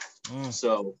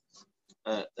 So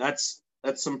that's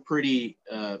some pretty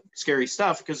scary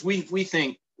stuff, because we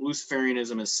think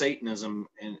Luciferianism is Satanism,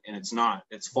 and it's not.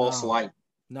 It's false light.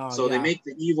 So they make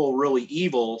the evil really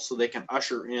evil so they can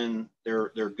usher in their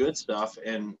good stuff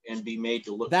and be made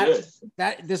to look good.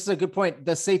 This is a good point.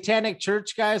 The Satanic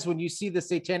Church, guys, when you see the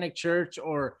Satanic Church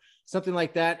or something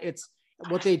like that, it's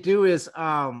what they do is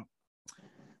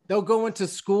they'll go into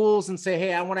schools and say,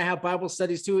 hey, I want to have Bible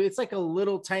studies too. It's like a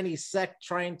little tiny sect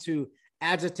trying to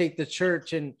agitate the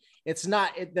church. And it's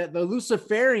not the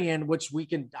Luciferian, which we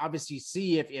can obviously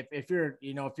see if you're,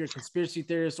 if you're a conspiracy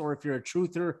theorist, or if you're a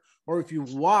truther, or if you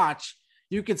watch,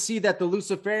 you can see that the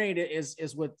Luciferian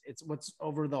is what's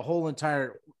over the whole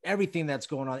entire, everything that's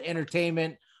going on,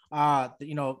 entertainment.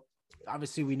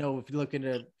 Obviously we know, if you look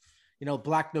into,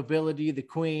 Black nobility, the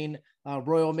Queen,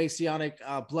 Royal Masonic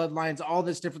bloodlines, all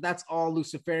this different, that's all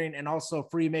Luciferian, and also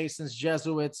Freemasons,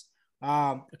 Jesuits,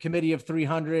 Committee of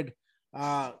 300,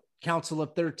 Council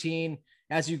of 13.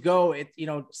 As you go,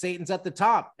 Satan's at the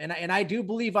top. And I do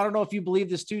believe, I don't know if you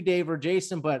believe this too, Dave or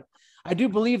Jason, but I do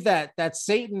believe that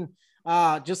Satan,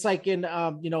 just like in,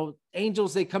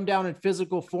 angels, they come down in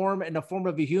physical form, in the form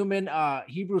of a human.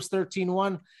 Hebrews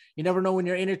 13:1, you never know when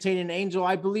you're entertaining an angel.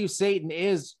 I believe Satan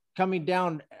is coming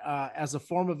down as a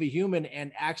form of a human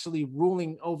and actually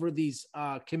ruling over these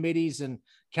committees and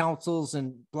councils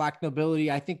and Black nobility.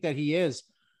 I think that he is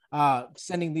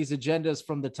sending these agendas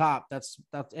from the top. That's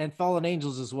and fallen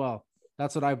angels as well.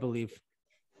 That's what I believe.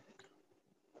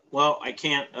 Well, I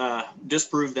can't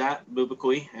disprove that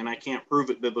biblically, and I can't prove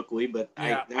it biblically, but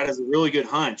that is a really good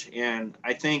hunch. And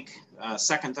I think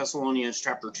 2 Thessalonians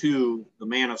chapter 2, the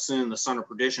man of sin, the son of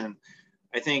perdition,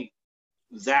 I think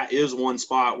that is one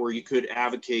spot where you could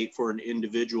advocate for an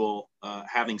individual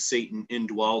having Satan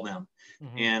indwell them.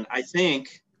 Mm-hmm. And I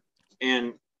think,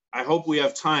 and I hope we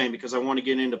have time, because I want to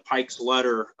get into Pike's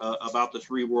letter about the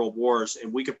 3 world wars,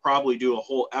 and we could probably do a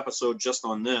whole episode just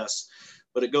on this,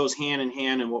 but it goes hand in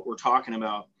hand in what we're talking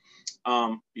about.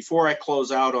 Before I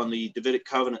close out on the Davidic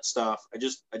covenant stuff, I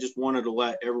just wanted to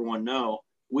let everyone know,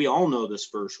 we all know this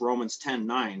verse, Romans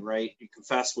 10:9, right? You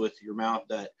confess with your mouth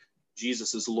that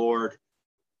Jesus is Lord,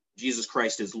 Jesus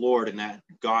Christ is Lord, and that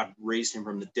God raised him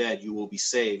from the dead, you will be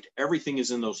saved. Everything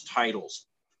is in those titles.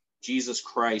 Jesus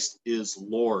Christ is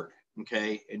Lord,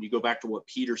 okay? And you go back to what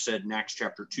Peter said in Acts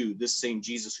chapter 2, this same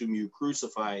Jesus whom you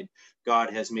crucified,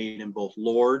 God has made him both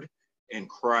Lord and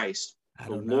Christ.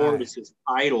 The Lord is his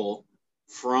title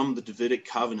from the Davidic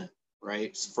covenant, right?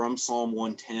 It's from Psalm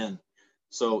 110.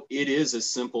 So it is as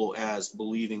simple as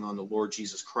believing on the Lord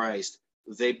Jesus Christ.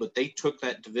 But they took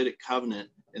that Davidic covenant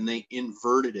and they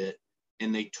inverted it,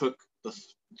 and they took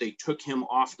him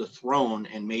off the throne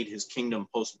and made his kingdom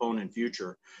postponed in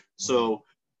future. So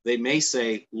they may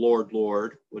say, Lord,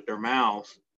 Lord, with their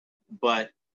mouth,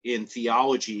 but in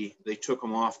theology, they took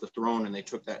him off the throne and they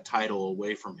took that title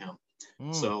away from him.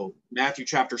 So Matthew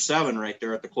chapter 7, right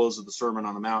there at the close of the Sermon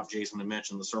on the Mount, Jason had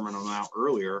mentioned the Sermon on the Mount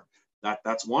earlier,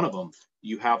 that's one of them.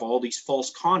 You have all these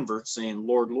false converts saying,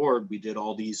 Lord, Lord, we did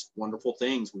all these wonderful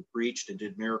things. We preached and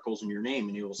did miracles in your name.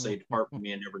 And he will say, depart from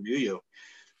me, I never knew you.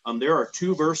 There are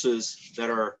 2 verses that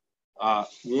are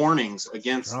warnings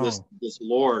against this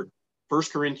Lord. 1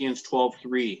 Corinthians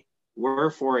 12:3.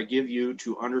 Wherefore I give you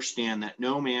to understand that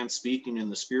no man speaking in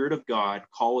the Spirit of God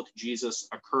calleth Jesus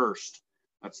accursed.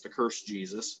 That's the cursed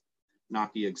Jesus,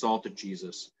 not the exalted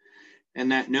Jesus.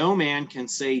 And that no man can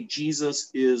say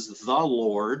Jesus is the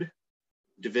Lord,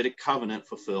 Davidic covenant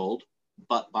fulfilled,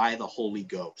 but by the Holy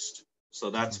Ghost. So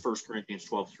that's 1 Corinthians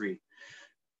 12:3.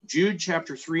 Jude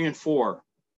chapter 3 and 4.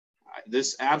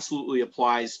 This absolutely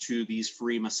applies to these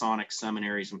free Masonic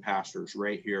seminaries and pastors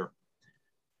right here.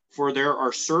 For there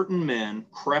are certain men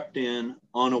crept in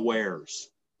unawares,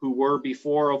 who were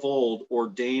before of old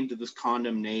ordained to this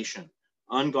condemnation,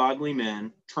 ungodly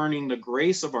men, turning the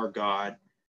grace of our God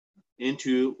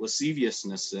into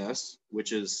lasciviousness,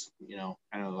 which is,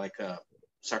 kind of like a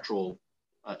sexual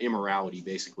immorality,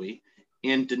 basically,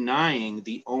 and denying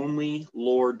the only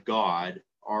Lord God,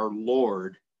 our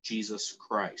Lord Jesus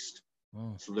Christ.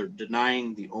 So they're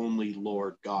denying the only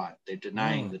Lord God. They're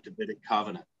denying the Davidic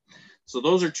covenant. So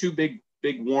those are two big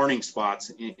warning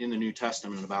spots in the New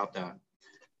Testament about that.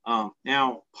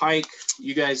 Now, Pike,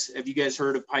 have you guys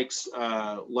heard of Pike's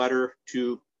letter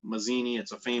to Mazzini?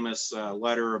 It's a famous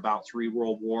letter about 3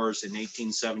 world wars in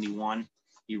 1871.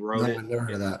 He wrote it. I've never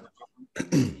heard of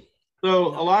that. So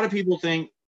a lot of people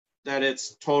think that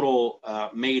it's total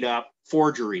made up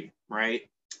forgery, right?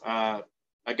 A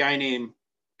guy named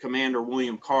Commander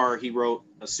William Carr, he wrote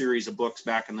a series of books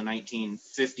back in the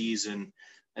 1950s, and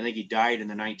I think he died in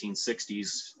the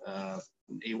 1960s.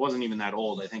 He wasn't even that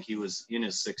old. I think he was in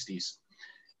his 60s.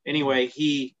 Anyway,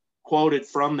 he quoted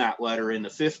from that letter in the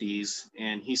 50s,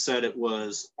 and he said it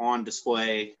was on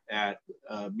display at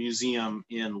a museum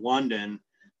in London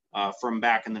from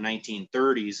back in the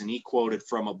 1930s, and he quoted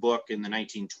from a book in the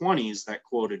 1920s that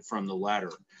quoted from the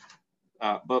letter.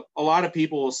 But a lot of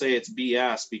people will say it's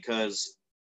BS because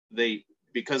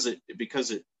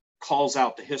it calls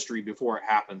out the history before it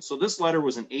happened. So this letter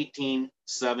was in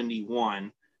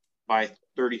 1871 by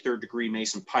 33rd degree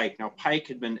Mason Pike. Now, Pike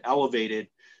had been elevated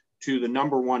to the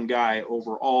 #1 guy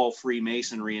over all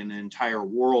Freemasonry in the entire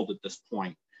world at this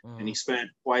point. And he spent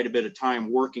quite a bit of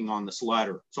time working on this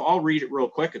letter. So I'll read it real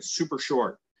quick. It's super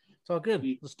short. It's all good.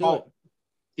 Let's do it.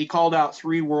 He called out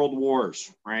 3 world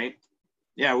wars, right?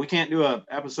 Yeah, we can't do an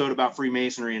episode about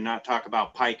Freemasonry and not talk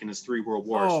about Pike and his 3 world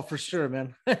wars. Oh, for sure,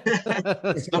 man.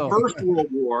 The First World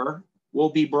War will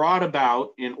be brought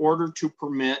about in order to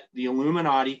permit the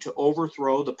Illuminati to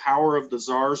overthrow the power of the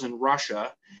czars in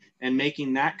Russia and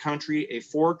making that country a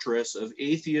fortress of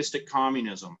atheistic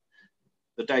communism.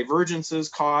 The divergences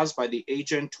caused by the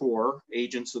agentur,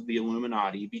 agents of the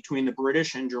Illuminati, between the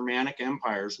British and Germanic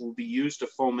empires will be used to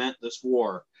foment this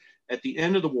war. At the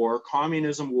end of the war,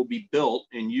 communism will be built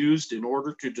and used in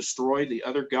order to destroy the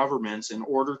other governments in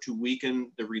order to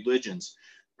weaken the religions.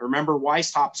 Remember,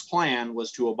 Weishaupt's plan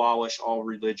was to abolish all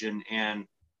religion and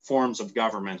forms of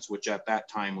governments, which at that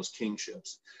time was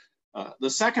kingships. The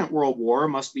Second World War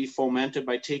must be fomented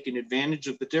by taking advantage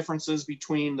of the differences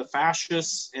between the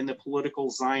fascists and the political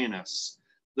Zionists.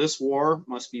 This war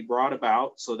must be brought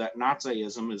about so that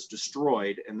Nazism is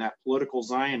destroyed and that political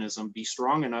Zionism be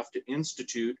strong enough to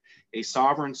institute a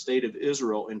sovereign state of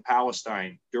Israel in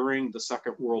Palestine during the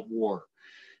Second World War.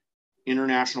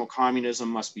 International communism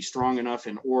must be strong enough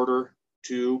in order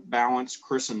to balance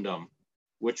Christendom,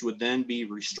 which would then be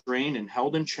restrained and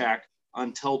held in check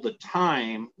until the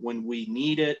time when we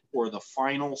need it or the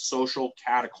final social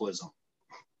cataclysm.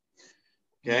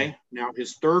 Okay, now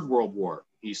his Third World War,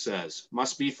 he says,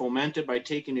 must be fomented by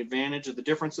taking advantage of the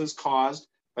differences caused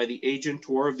by the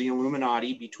agentur of the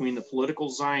Illuminati between the political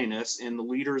Zionists and the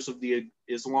leaders of the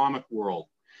Islamic world.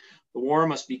 The war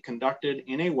must be conducted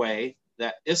in a way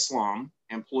that Islam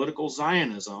and political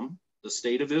Zionism, the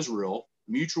state of Israel,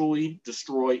 mutually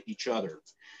destroy each other.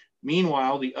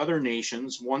 Meanwhile, the other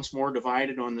nations, once more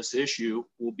divided on this issue,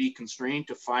 will be constrained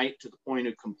to fight to the point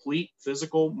of complete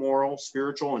physical, moral,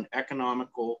 spiritual, and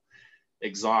economical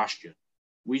exhaustion.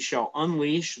 We shall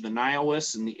unleash the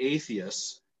nihilists and the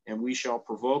atheists, and we shall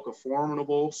provoke a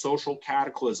formidable social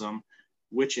cataclysm,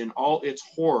 which in all its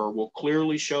horror will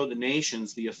clearly show the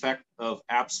nations the effect of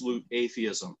absolute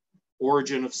atheism,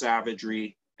 origin of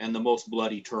savagery, and the most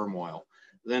bloody turmoil.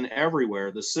 Then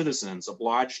everywhere the citizens,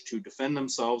 obliged to defend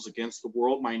themselves against the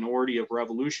world minority of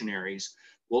revolutionaries,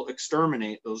 will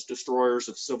exterminate those destroyers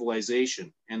of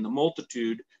civilization, and the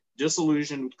multitude,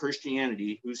 disillusioned with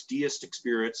Christianity, whose deistic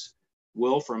spirits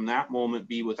will from that moment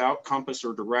be without compass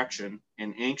or direction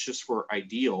and anxious for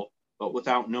ideal, but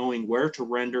without knowing where to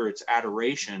render its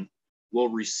adoration, will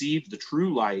receive the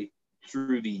true light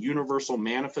through the universal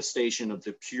manifestation of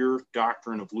the pure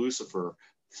doctrine of Lucifer,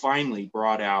 finally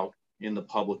brought out in the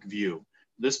public view.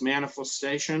 This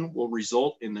manifestation will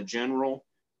result in the general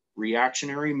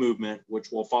reactionary movement,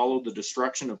 which will follow the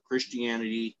destruction of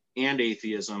Christianity and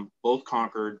atheism, both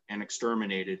conquered and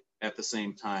exterminated at the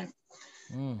same time.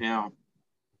 Now,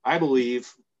 I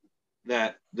believe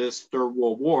that this Third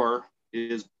World War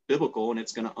is biblical, and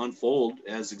it's going to unfold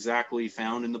as exactly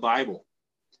found in the Bible.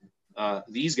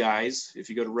 These guys, if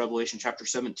you go to Revelation chapter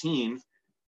 17,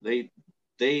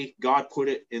 God put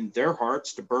it in their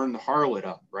hearts to burn the harlot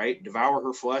up, right? Devour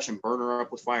her flesh and burn her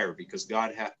up with fire, because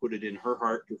God hath put it in her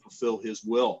heart to fulfill his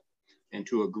will and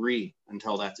to agree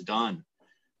until that's done.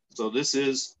 So this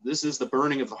is the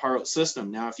burning of the harlot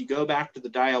system. Now, if you go back to the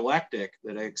dialectic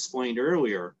that I explained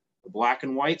earlier, the black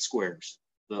and white squares,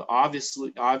 the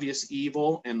obvious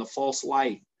evil and the false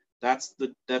light, that's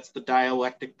the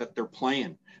dialectic that they're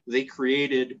playing. They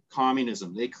created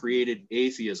communism. They created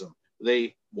atheism.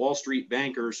 Wall Street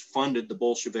bankers funded the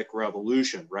Bolshevik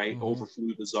Revolution, right?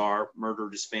 Overthrew the Tsar,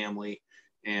 murdered his family,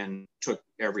 and took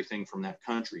everything from that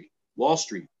country. Wall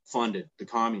Street funded the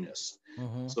communists.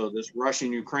 So this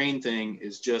Russian-Ukraine thing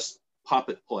is just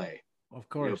puppet play. Of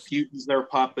course. Putin's their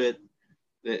puppet.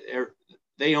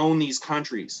 They own these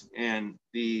countries, and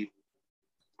the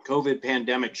COVID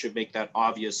pandemic should make that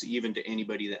obvious even to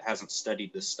anybody that hasn't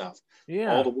studied this stuff.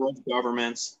 Yeah. All the world's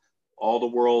governments, all the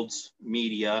world's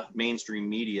media, mainstream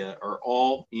media, are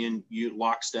all in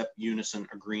lockstep unison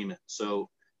agreement. So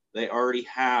they already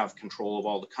have control of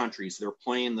all the countries. They're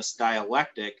playing this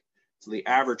dialectic, so the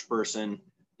average person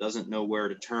doesn't know where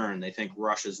to turn. They think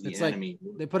Russia's the enemy.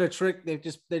 Like they put a trick. They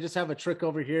just have a trick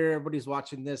over here. Everybody's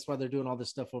watching this while they're doing all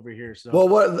this stuff over here. So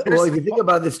well, if you think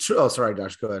about this, oh, sorry,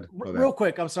 Josh, go ahead. Real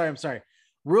quick. I'm sorry.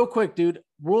 Real quick, dude.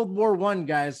 World War I,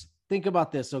 guys. Think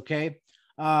about this, okay?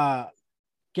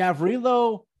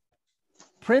 Gavrilo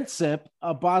Princip,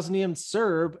 a Bosnian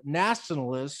Serb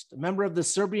nationalist, member of the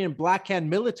Serbian Black Hand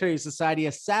Military Society,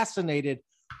 assassinated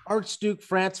Archduke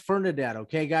Franz Ferdinand.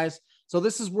 Okay, guys. So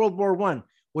this is World War I.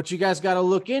 What you guys got to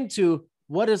look into,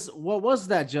 what was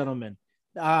that gentleman?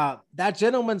 That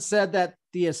gentleman said that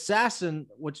the assassin,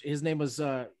 which his name was,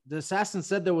 the assassin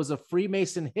said there was a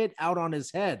Freemason hit out on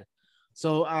his head.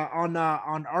 So on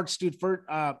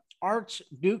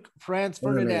Archduke Franz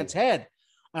Ferdinand's head.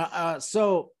 As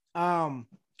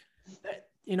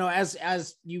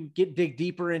you dig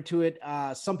deeper into it,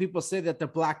 some people say that the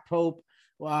Black Pope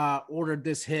ordered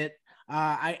this hit.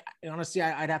 I honestly,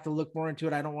 I'd have to look more into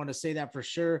it. I don't want to say that for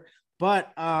sure,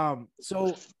 but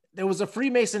so there was a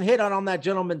Freemason hit on that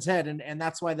gentleman's head, and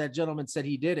that's why that gentleman said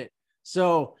he did it.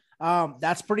 So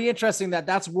that's pretty interesting.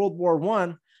 That's World War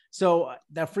I. So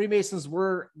the Freemasons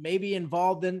were maybe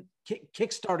involved in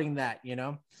kickstarting that,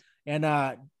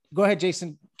 And go ahead,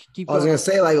 Jason. Keep going. I was gonna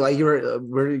say, like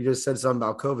you just said something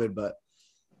about COVID, but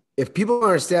if people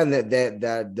understand that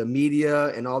the media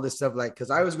and all this stuff, like, because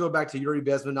I always go back to Yuri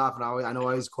Bezmenov, and I know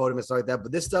I always quote him and stuff like that,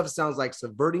 but this stuff sounds like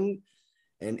subverting,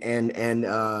 and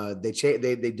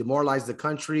they demoralize the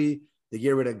country, they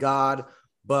get rid of God.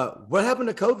 But what happened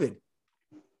to COVID?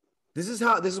 This is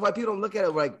why people don't look at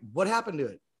it like, what happened to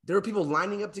it? There are people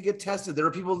lining up to get tested. There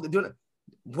are people doing it.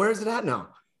 Where is it at now?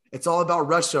 It's all about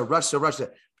Russia.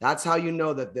 That's how you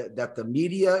know that the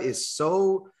media is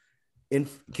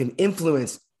can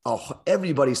influence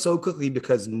everybody so quickly,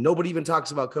 because nobody even talks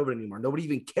about COVID anymore. Nobody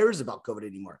even cares about COVID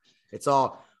anymore. It's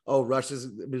all,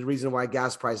 Russia's the reason why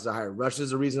gas prices are higher. Russia's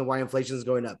the reason why inflation is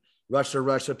going up. Russia,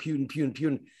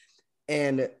 Putin.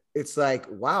 And it's like,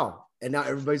 wow. And now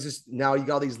now you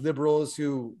got all these liberals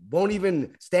who won't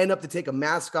even stand up to take a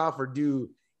mask off or do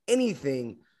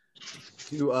anything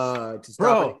to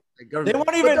stop it. They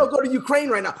won't even go to Ukraine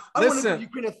right now. I want to go to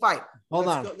Ukraine and fight. Hold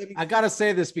on. I got to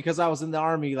say this because I was in the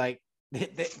army. Like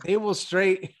they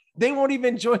won't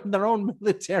even join their own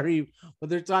military when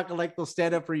they're talking like they'll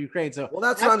stand up for Ukraine. So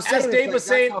that's what I'm saying. As Dave was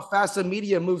saying, how fast the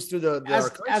media moves through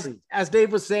as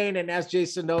Dave was saying, and as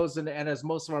Jason knows, and as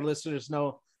most of our listeners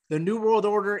know, the New World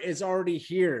Order is already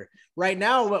here. Right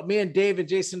now, what me and Dave and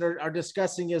Jason are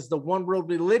discussing is the one world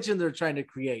religion they're trying to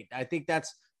create. I think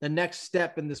that's the next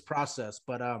step in this process.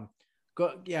 But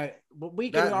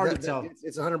we can already tell.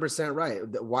 It's 100% right.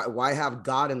 Why have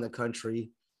God in the country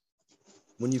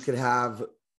when you could have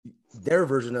their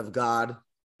version of God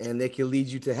and they can lead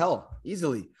you to hell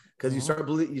easily? Because you start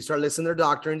listening to their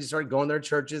doctrines, you start going to their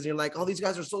churches, and you're like, oh, these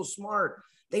guys are so smart.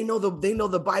 They know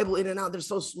the Bible in and out. They're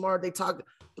so smart. They talk,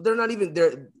 but they're not even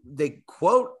there. They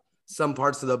quote some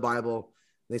parts of the Bible.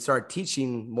 They start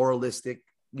teaching moralistic,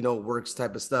 works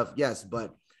type of stuff. Yes,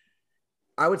 but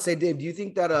I would say, Dave, do you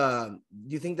think that a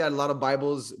lot of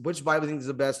Bibles, which Bible do you think is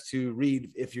the best to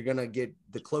read if you're gonna get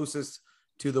the closest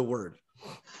to the Word?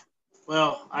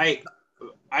 Well,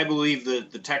 I believe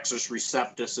that the Textus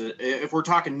Receptus, if we're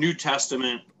talking New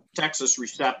Testament, Textus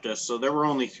Receptus, so there were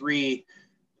only 3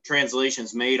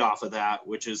 translations made off of that,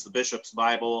 which is the Bishop's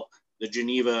Bible, the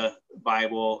Geneva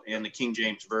Bible, and the King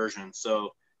James Version.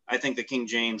 So I think the King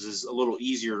James is a little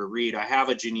easier to read. I have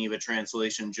a Geneva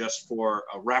translation just for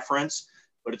a reference,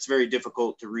 but it's very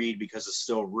difficult to read because it's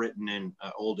still written in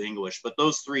Old English. But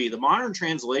those 3, the modern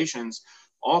translations,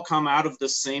 all come out of the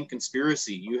same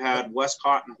conspiracy. You had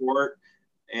Westcott and Hort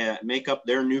make up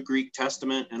their New Greek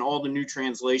Testament, and all the new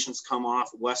translations come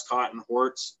off Westcott and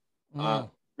Hort's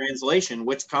translation,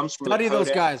 which comes from study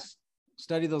those guys.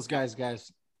 Study those guys.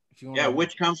 If you want. Yeah,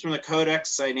 which comes from the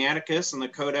Codex Sinaiticus and the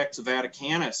Codex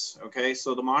Vaticanus. Okay,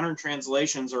 so the modern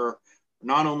translations are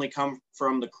not only come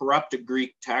from the corrupted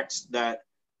Greek text that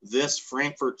this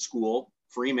Frankfurt School,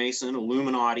 Freemason,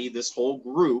 Illuminati, this whole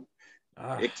group,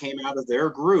 it came out of their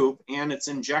group, and it's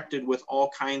injected with all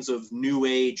kinds of New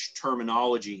Age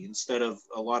terminology. Instead of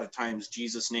a lot of times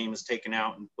Jesus' name is taken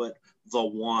out and put the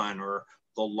One or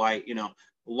the Light, you know,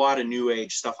 a lot of New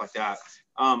Age stuff like that.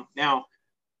 Now,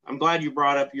 I'm glad you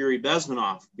brought up Yuri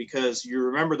Bezmenov, because you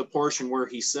remember the portion where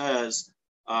he says,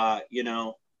 you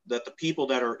know, that the people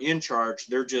that are in charge,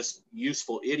 they're just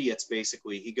useful idiots,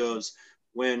 basically. He goes,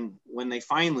 when they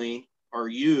finally are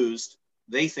used,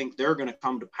 they think they're going to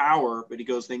come to power, but he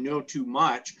goes, they know too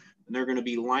much, and they're going to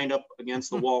be lined up against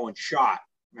the wall and shot.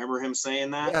 Remember him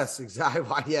saying that? Yes, exactly.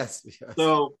 Yes.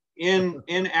 So in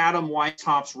Adam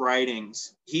Weishaupt's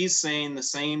writings, he's saying the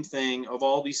same thing of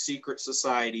all these secret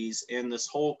societies and this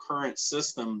whole current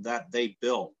system that they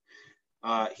built.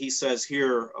 He says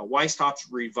here, Weishaupt's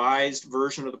revised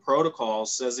version of the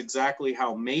protocols says exactly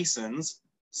how Masons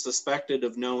suspected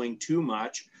of knowing too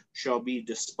much shall be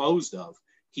disposed of.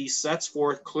 He sets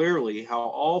forth clearly how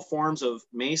all forms of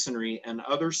Masonry and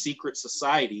other secret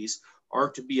societies are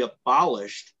to be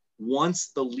abolished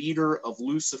once the leader of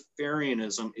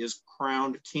Luciferianism is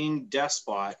crowned king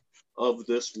despot of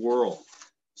this world.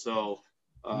 So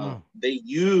they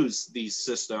use these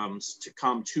systems to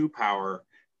come to power,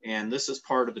 and this is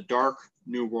part of the Dark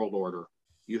New World Order.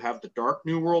 You have the Dark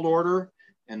New World Order,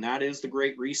 and that is the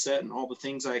Great Reset and all the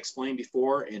things I explained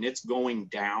before, and it's going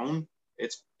down.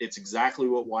 It's exactly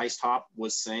what Weishaupt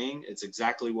was saying. It's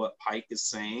exactly what Pike is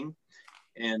saying.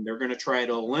 And they're going to try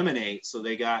to eliminate. So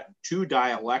they got 2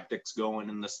 dialectics going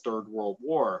in this Third World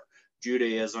War: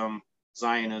 Judaism,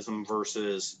 Zionism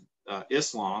versus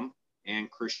Islam,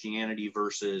 and Christianity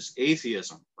versus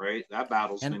atheism, right? That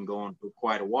battle's been going for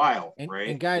quite a while, right?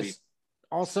 And guys,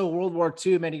 also World War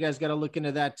II, man, you guys got to look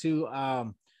into that too.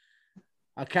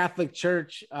 A Catholic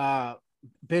Church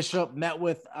bishop met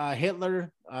with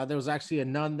Hitler. There was actually a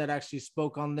nun that actually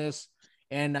spoke on this,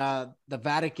 and the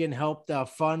Vatican helped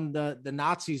fund the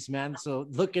Nazis, man. So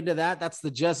look into that. That's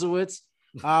the Jesuits.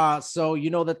 So you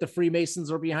know that the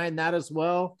Freemasons are behind that as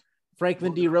well.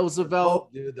 Franklin D.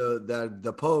 Roosevelt,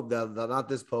 the Pope, not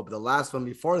this Pope, the last one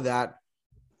before that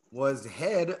was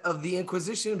head of the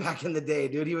Inquisition back in the day,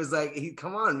 dude. He was like,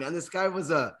 come on, man, this guy was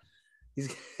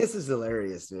this is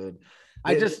hilarious, dude.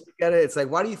 I just get it. It's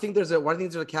like, why do you think there's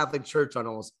a Catholic church on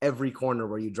almost every corner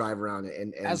where you drive around?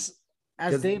 And as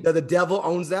the devil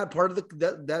owns that part of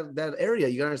that area.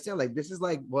 You gotta understand, like, this is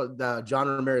like what John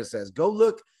Ramirez says. Go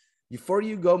look before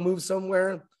you go move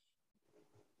somewhere.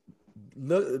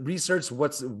 Look, research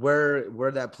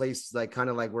where that place, like, kind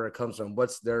of like where it comes from,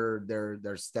 what's their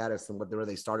status and where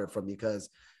they started from, because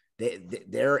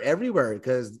they're everywhere.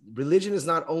 Because religion is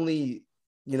not only,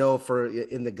 you know, for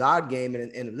in the God game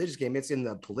and in the religious game, it's in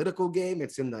the political game,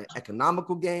 it's in the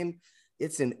economical game,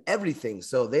 it's in everything.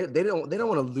 So they don't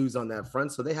want to lose on that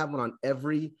front. So they have one on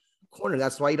every corner.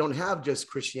 That's why you don't have just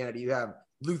Christianity. You have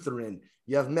Lutheran,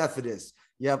 you have Methodist,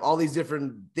 you have all these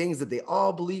different things that they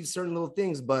all believe certain little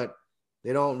things, but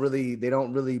they don't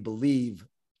really believe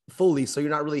fully. So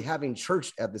you're not really having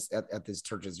church at these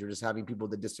churches. You're just having people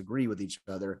that disagree with each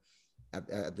other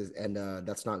at this, and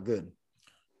that's not good.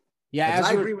 Yeah,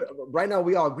 I agree. Right now,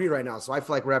 we all agree right now. So I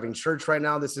feel like we're having church right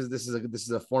now. This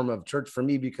is a form of church for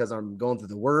me, because I'm going through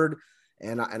the Word,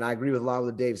 and I agree with a lot of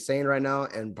what Dave's saying right now,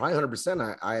 and probably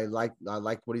 100%. I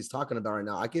like what he's talking about right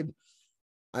now.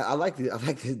 I like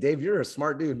Dave. You're a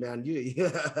smart dude, man. You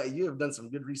have done some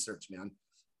good research, man.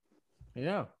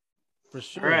 Yeah, for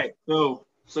sure. All right, so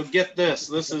get this.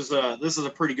 This is a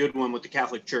pretty good one with the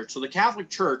Catholic Church. So the Catholic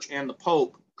Church and the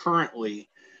Pope currently,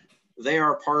 they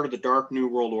are part of the Dark New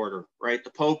World Order, right? The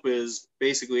Pope is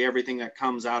basically everything that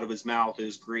comes out of his mouth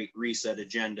is Great Reset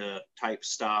agenda type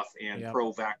stuff, and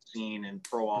pro-vaccine and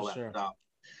pro all that stuff.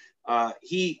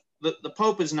 The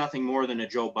Pope is nothing more than a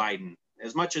Joe Biden.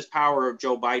 As much as power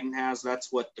Joe Biden has,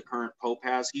 that's what the current Pope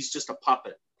has. He's just a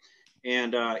puppet.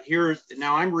 And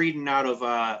now I'm reading out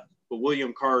of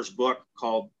William Carr's book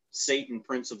called Satan,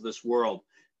 Prince of this World.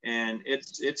 And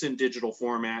it's in digital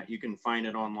format. You can find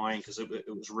it online because it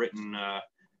was written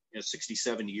 60,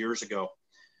 70 years ago.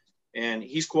 And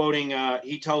he's quoting,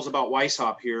 he tells about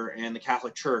Weishaupt here and the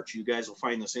Catholic Church. You guys will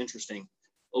find this interesting.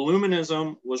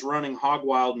 Illuminism was running hog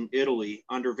wild in Italy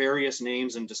under various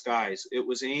names and disguise. It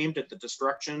was aimed at the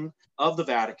destruction of the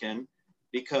Vatican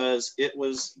because it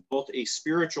was both a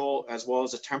spiritual as well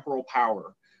as a temporal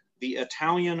power. The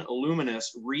Italian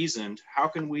Illuminists reasoned, how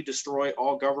can we destroy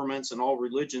all governments and all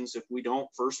religions if we don't,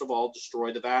 first of all,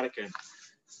 destroy the Vatican?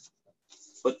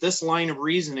 But this line of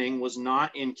reasoning was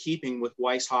not in keeping with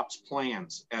Weishaupt's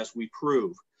plans, as we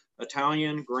prove.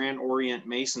 Italian Grand Orient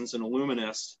Masons and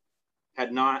Illuminists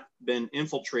had not been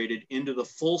infiltrated into the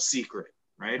full secret,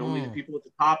 right? Only the people at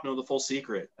the top know the full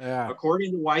secret. Yeah.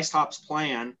 According to Weishaupt's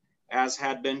plan, as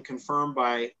had been confirmed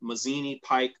by Mazzini,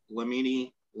 Pike,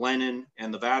 Lamini, Lenin,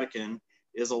 and the Vatican,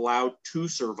 is allowed to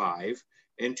survive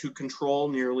and to control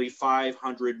nearly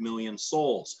 500 million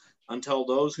souls until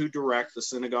those who direct the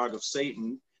synagogue of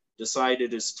Satan decide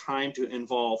it is time to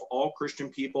involve all Christian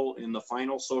people in the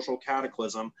final social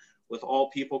cataclysm with all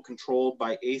people controlled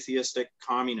by atheistic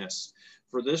communists.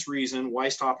 For this reason,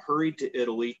 Weishaupt hurried to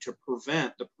Italy to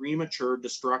prevent the premature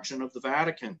destruction of the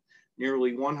Vatican.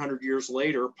 Nearly 100 years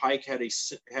later, Pike had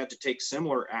to take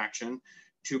similar action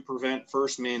to prevent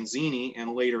first Manzini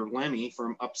and later Lemmy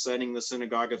from upsetting the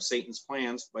Synagogue of Satan's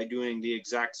plans by doing the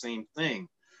exact same thing.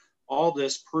 All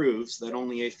this proves that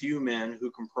only a few men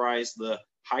who comprise the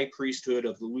high priesthood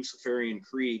of the Luciferian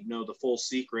Creed know the full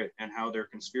secret and how their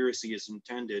conspiracy is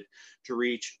intended to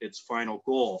reach its final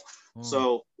goal.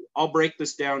 So I'll break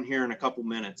this down here in a couple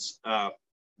minutes,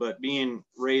 but being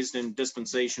raised in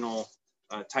dispensational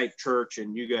type church,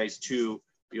 and you guys too,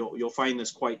 you'll find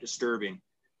this quite disturbing.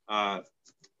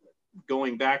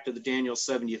 Going back to the Daniel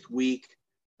 70th week,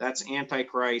 that's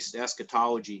Antichrist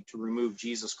eschatology to remove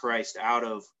Jesus Christ out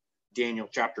of Daniel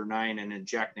chapter 9 and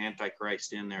inject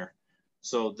Antichrist in there.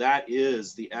 So that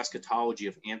is the eschatology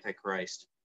of Antichrist.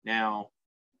 Now,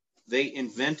 they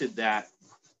invented that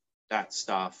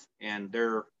stuff, and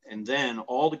then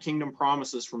all the kingdom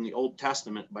promises from the Old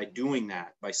Testament by doing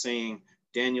that, by saying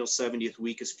Daniel's 70th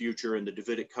week is future and the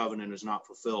Davidic covenant is not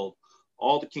fulfilled.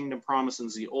 All the kingdom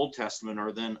promises in the Old Testament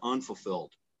are then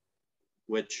unfulfilled,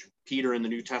 which Peter and the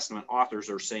New Testament authors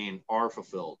are saying are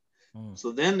fulfilled.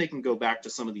 So then they can go back to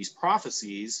some of these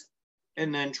prophecies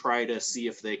and then try to see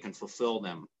if they can fulfill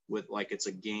them with like it's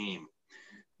a game.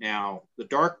 Now, the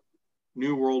Dark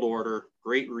New World Order,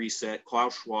 Great Reset,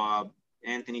 Klaus Schwab,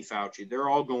 Anthony Fauci, they're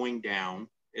all going down.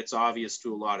 It's obvious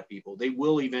to a lot of people. They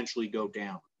will eventually go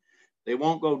down. They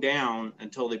won't go down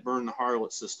until they burn the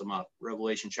harlot system up,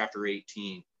 Revelation chapter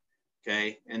 18,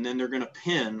 okay? And then they're going to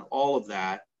pin all of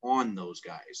that on those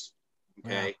guys,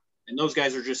 okay? Yeah. And those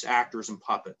guys are just actors and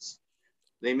puppets.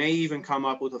 They may even come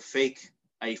up with a fake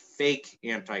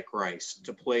Antichrist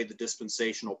to play the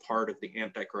dispensational part of the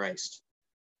Antichrist.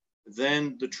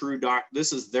 Then the true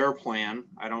this is their plan.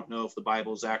 I don't know if the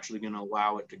Bible is actually going to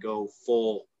allow it to go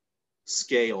full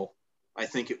scale. I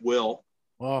think it will.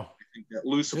 Well, I think that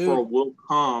Lucifer will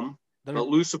come, but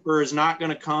Lucifer is not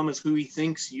going to come as who you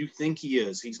think he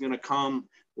is. He's going to come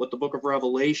what the book of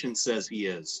Revelation says he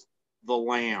is, the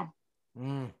Lamb.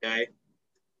 Okay?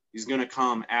 He's going to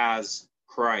come as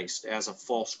Christ, as a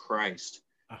false Christ,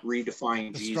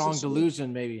 redefine Jesus. Strong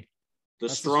delusion, maybe.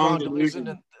 That's strong delusion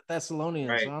in Thessalonians,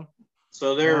 right? Huh?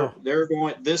 So they're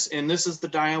going this, and this is the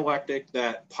dialectic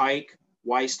that Pike,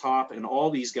 Weishaupt, and all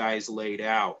these guys laid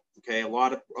out. Okay, a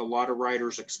lot of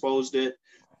writers exposed it,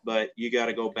 but you got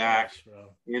to go back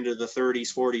into the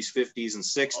 30s, 40s, 50s, and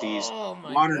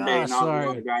 60s. Modern day, not a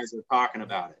lot of guys are talking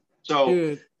about it.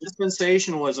 So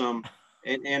dispensationalism,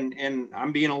 and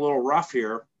I'm being a little rough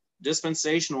here.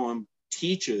 Dispensationalism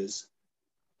teaches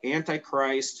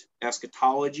Antichrist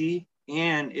eschatology,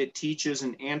 and it teaches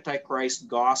an Antichrist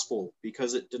gospel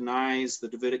because it denies the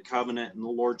Davidic covenant and the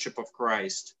lordship of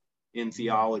Christ in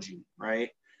theology, right?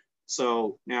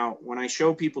 So now when I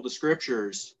show people the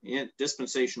scriptures,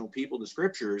 dispensational people the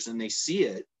scriptures, and they see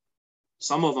it,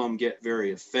 some of them get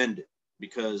very offended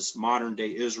because modern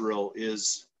day Israel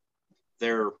is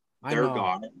their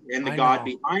God, and the God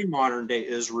behind modern day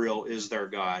Israel is their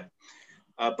God.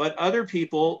 But other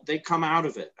people, they come out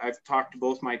of it. I've talked to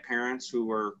both my parents who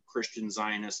were Christian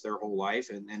Zionists their whole life,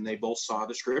 and they both saw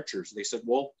the scriptures. They said,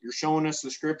 well, you're showing us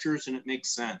the scriptures and it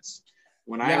makes sense.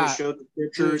 When I was showed the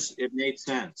scriptures, it made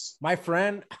sense. My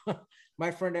friend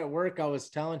at work, I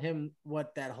was telling him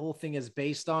what that whole thing is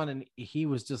based on, and he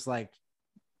was just like,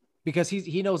 because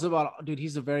he knows about, dude,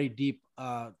 he's a very deep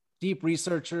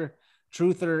researcher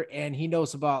truther, and he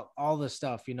knows about all this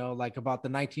stuff, you know, like about the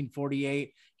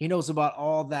 1948. He knows about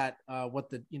all that, what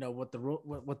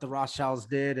the Rothschilds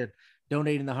did, and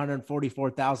donating the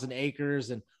 144,000 acres,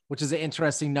 and which is an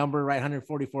interesting number, right?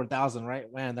 144,000, right?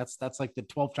 Man, that's like the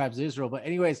 12 tribes of Israel. But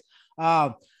anyways,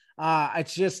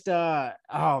 it's just,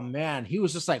 oh man, he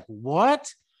was just like,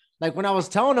 what? Like when I was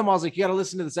telling him, I was like, you got to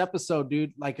listen to this episode,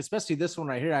 dude. Like, especially this one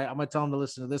right here. I'm going to tell him to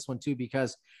listen to this one too,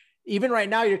 because even right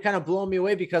now you're kind of blowing me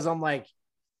away, because I'm like,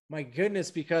 my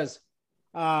goodness, because,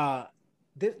 the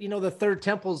third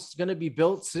temple is going to be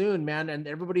built soon, man. And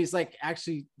everybody's like,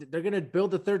 actually, they're going to build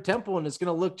the third temple, and it's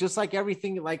going to look just like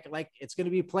everything, like it's going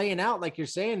to be playing out, like you're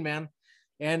saying, man.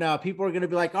 And people are going to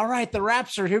be like, all right, the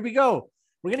rapture, here we go.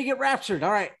 We're going to get raptured.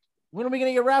 All right. When are we going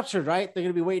to get raptured? Right. They're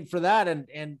going to be waiting for that.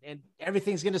 And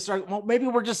everything's going to start. Well, maybe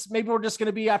we're just going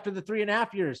to be after the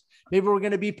 3.5 years. Maybe we're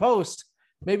going to be post.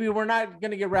 Maybe we're not going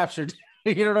to get raptured.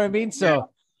 You know what I mean? So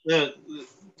the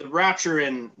rapture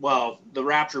the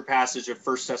rapture passage of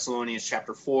 1 Thessalonians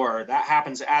chapter 4, that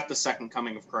happens at the second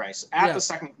coming of Christ. At the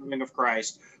second coming of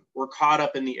Christ, we're caught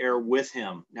up in the air with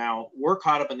him. Now we're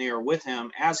caught up in the air with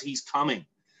him as he's coming.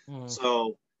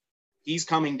 So he's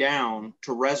coming down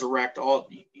to resurrect all.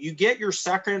 You get your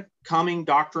second coming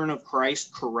doctrine of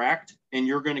Christ correct, and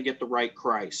you're going to get the right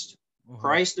Christ.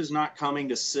 Christ is not coming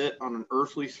to sit on an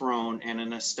earthly throne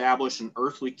and establish an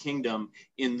earthly kingdom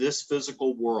in this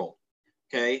physical world.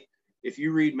 Okay. If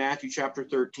you read Matthew chapter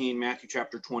 13, Matthew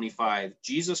chapter 25,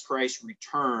 Jesus Christ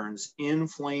returns in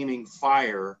flaming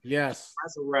fire. Yes.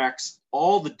 Resurrects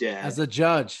all the dead. As a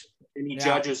judge. And he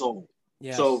judges all.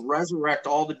 Yes. So resurrect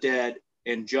all the dead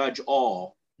and judge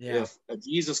all. Yeah. If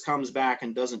Jesus comes back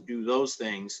and doesn't do those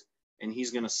things, and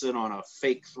he's going to sit on a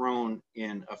fake throne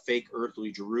in a fake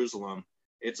earthly Jerusalem,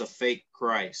 it's a fake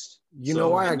Christ. You know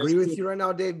why I agree with you right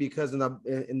now, Dave? Because in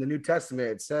the New Testament,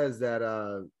 it says that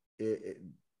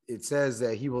it says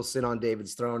that he will sit on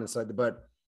David's throne inside but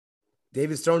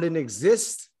David's throne didn't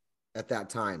exist at that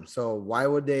time. So why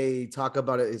would they talk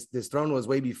about it? This throne was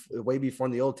way before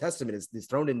in the Old Testament. This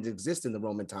throne didn't exist in the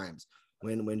Roman times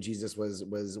when Jesus was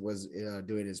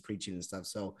doing his preaching and stuff.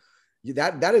 So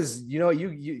that is,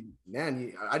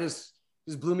 I just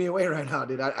blew me away right now,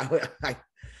 dude.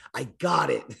 I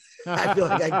got it. I feel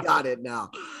like I got it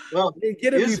now. Well, I didn't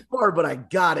get it before, but I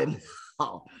got it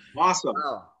now. Awesome.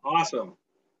 Wow. Awesome.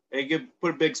 Hey,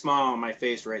 put a big smile on my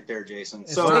face right there, Jason.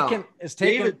 It's taken.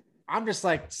 David, I'm just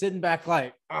like sitting back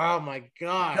like, oh my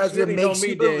God. Because it makes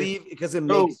you believe, because it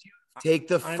makes you take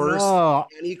the first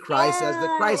Antichrist as the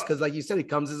Christ. Because like you said, he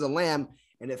comes as a lamb,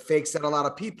 and it fakes out a lot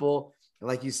of people. And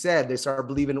like you said, they start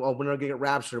believing, oh, we're not going to get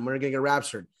raptured. We're not going to get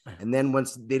raptured. And then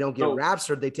once they don't get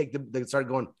raptured, they start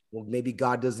going, well, maybe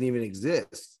God doesn't even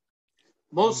exist.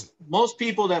 Most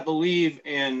people that believe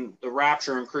in the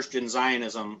rapture and Christian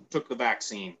Zionism took the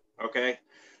vaccine. Okay.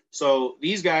 So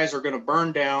these guys are going to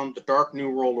burn down the dark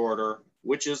New World Order,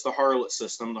 which is the harlot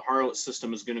system. The harlot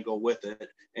system is going to go with it,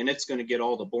 and it's going to get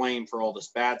all the blame for all this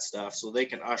bad stuff so they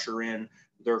can usher in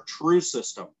their true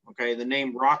system. Okay. The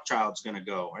name Rothschild's going to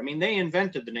go. I mean, they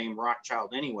invented the name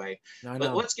Rothschild anyway.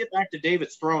 But let's get back to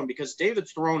David's throne, because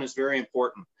David's throne is very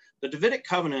important. The Davidic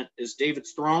covenant is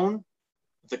David's throne,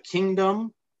 the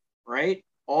kingdom, right?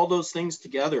 All those things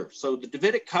together. So the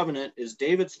Davidic covenant is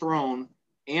David's throne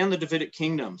and the Davidic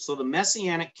kingdom. So the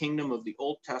messianic kingdom of the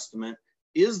Old Testament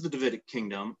is the Davidic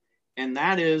kingdom, and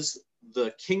that is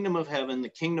the kingdom of heaven, the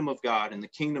kingdom of God, and the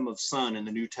kingdom of Son in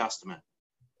the New Testament.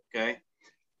 Okay.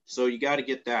 So you got to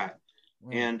get that.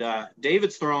 And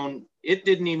David's throne, it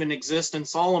didn't even exist in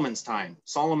Solomon's time.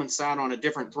 Solomon sat on a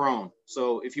different throne.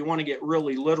 So if you want to get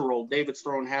really literal, David's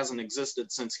throne hasn't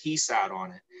existed since he sat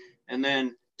on it. And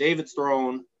then David's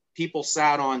throne, people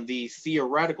sat on the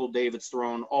theoretical David's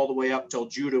throne all the way up till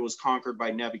Judah was conquered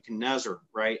by Nebuchadnezzar,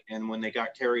 right? And when they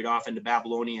got carried off into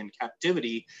Babylonian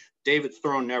captivity, David's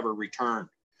throne never returned.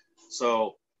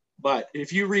 So, but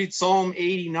if you read Psalm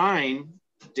 89,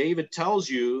 David tells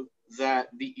you that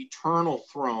the eternal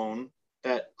throne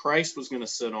that Christ was going to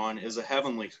sit on is a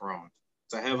heavenly throne.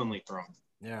 It's a heavenly throne.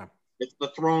 Yeah. It's the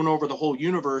throne over the whole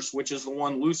universe, which is the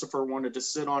one Lucifer wanted to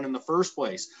sit on in the first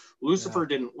place. Lucifer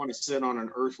didn't want to sit on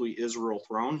an earthly Israel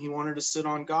throne. He wanted to sit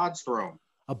on God's throne.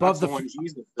 Above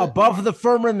the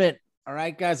firmament. All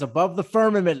right, guys, above the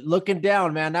firmament, looking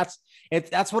down, man.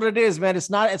 That's what it is, man.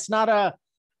 That's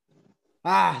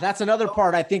another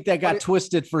part I think that got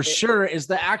twisted for sure, is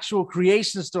the actual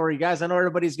creation story, guys. I know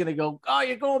everybody's going to go, oh,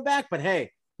 you're going back. But hey,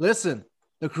 listen,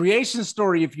 the creation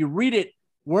story, if you read it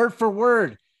word for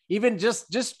word, even just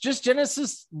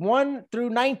Genesis 1 through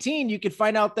 19, you could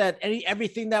find out that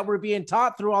everything that we're being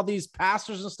taught through all these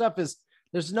pastors and stuff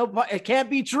it can't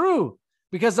be true.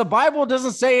 because the Bible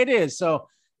doesn't say it is. So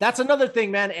that's another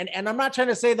thing, man. And I'm not trying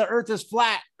to say the earth is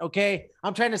flat. Okay.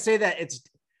 I'm trying to say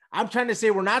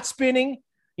we're not spinning.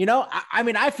 You know, I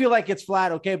mean, I feel like it's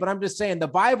flat. Okay. But I'm just saying the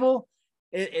Bible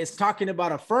is talking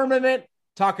about a firmament,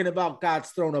 talking about God's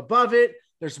throne above it.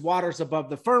 There's waters above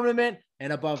the firmament,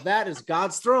 and above that is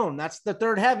God's throne. That's the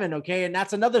third heaven. Okay. And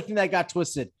that's another thing that got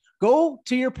twisted. Go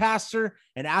to your pastor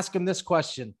and ask him this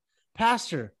question.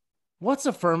 Pastor, what's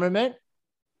a firmament?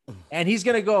 And he's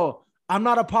going to go, I'm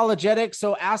not apologetic.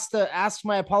 So ask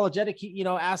my apologetic,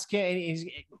 ask him, and he's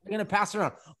going to pass it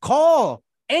around. Call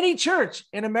any church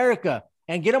in America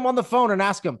and get him on the phone and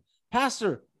ask him,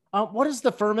 Pastor, what is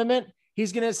the firmament?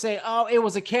 He's going to say, oh, it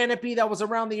was a canopy that was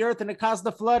around the earth and it caused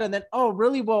the flood. And then, oh,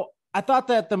 really? Well, I thought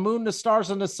that the moon, the stars,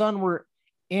 and the sun were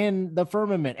in the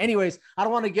firmament. Anyways, I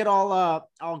don't want to get all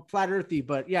flat earthy,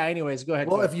 but yeah, anyways, go ahead.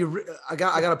 Well, I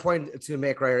got a point to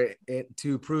make right here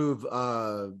to prove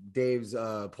Dave's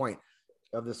point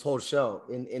of this whole show.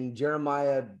 In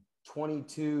Jeremiah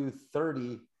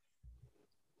 22:30,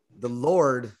 the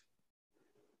Lord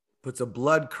puts a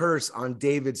blood curse on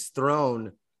David's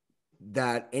throne,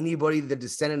 that anybody, the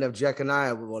descendant of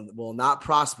Jeconiah, will not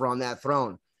prosper on that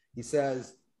throne. He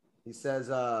says,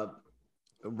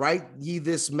 write ye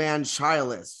this man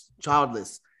childless,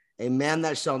 a man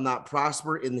that shall not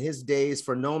prosper in his days,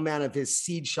 for no man of his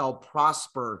seed shall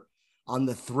prosper on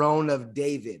the throne of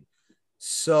David.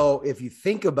 So if you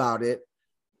think about it,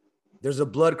 there's a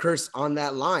blood curse on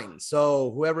that line.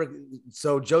 So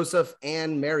Joseph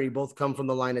and Mary both come from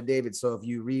the line of David. So if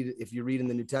you read in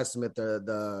the New Testament,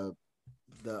 the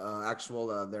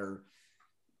actual their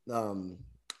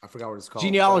I forgot what it's called.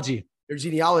 Genealogy. Their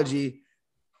genealogy.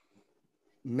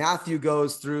 Matthew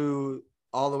goes through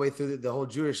all the way through the whole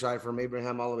Jewish side from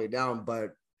Abraham all the way down,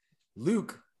 but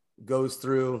Luke goes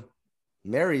through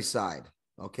Mary's side.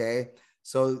 Okay,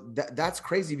 so that's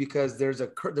crazy because there's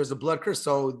a blood curse.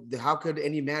 So how could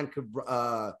any man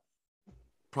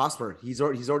prosper? He's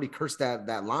already cursed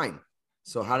that line.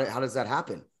 So how does that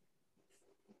happen?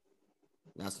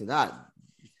 Ask me that.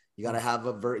 You got to have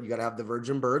the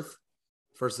virgin birth,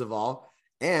 first of all,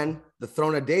 and the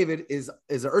throne of David is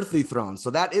an earthly throne, so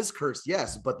that is cursed,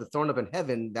 yes. But the throne up in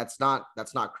heaven, that's not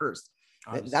cursed.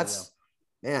 That's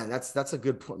a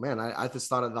good point, man. I just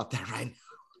thought about that right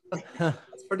now.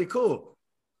 That's pretty cool.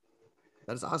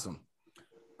 That is awesome.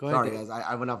 Go ahead. Sorry, guys.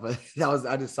 I went up.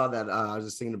 I just saw that. I was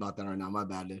just thinking about that right now. My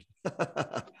bad, dude.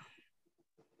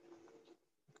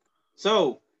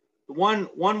 So. One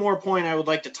more point I would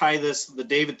like to tie the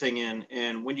David thing in.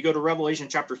 And when you go to Revelation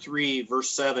chapter 3,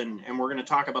 verse 7, and we're going to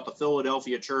talk about the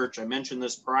Philadelphia church. I mentioned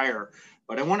this prior,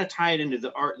 but I want to tie it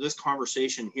into this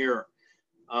conversation here.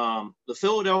 The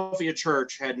Philadelphia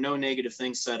church had no negative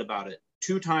things said about it.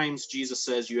 2 times Jesus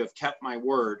says, you have kept my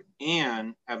word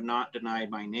and have not denied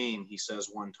my name, he says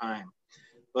 1 time.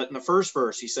 But in the first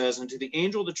verse, he says, and to the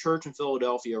angel of the church in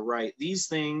Philadelphia write, these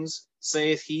things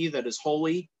saith he that is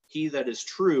holy, he that is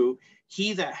true,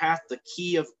 he that hath the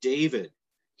key of David,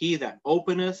 he that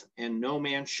openeth and no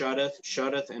man shutteth,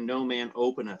 shutteth and no man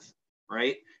openeth,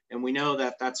 right? And we know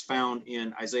that that's found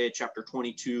in Isaiah chapter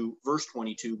 22, verse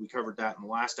 22. We covered that in the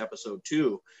last episode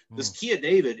too. This key of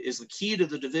David is the key to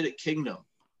the Davidic kingdom.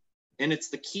 And it's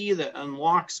the key that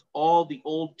unlocks all the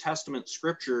Old Testament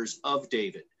scriptures of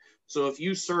David. So if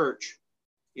you search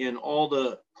in all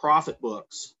the prophet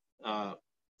books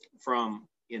from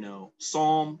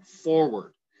Psalm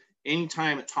forward,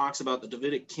 anytime it talks about the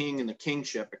Davidic king and the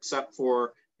kingship, except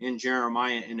for in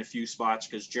Jeremiah in a few spots,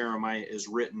 because Jeremiah is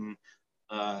written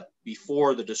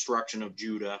before the destruction of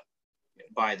Judah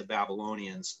by the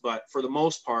Babylonians. But for the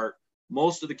most part,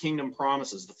 most of the kingdom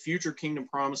promises, the future kingdom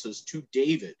promises to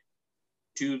David,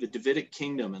 to the Davidic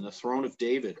kingdom and the throne of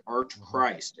David, are to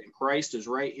Christ. And Christ is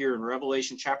right here in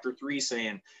Revelation chapter 3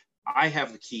 saying, I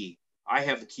have the key. I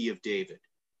have the key of David.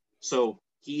 So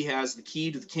he has the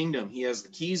key to the kingdom. He has the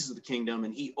keys to the kingdom,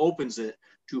 and he opens it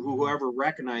to whoever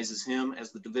recognizes him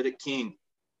as the Davidic king.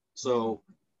 So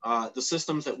the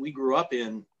systems that we grew up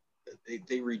in,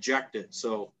 they reject it.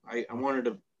 So I wanted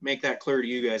to make that clear to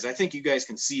you guys. I think you guys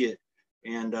can see it.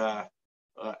 And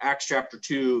Acts chapter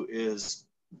 2 is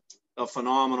a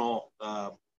phenomenal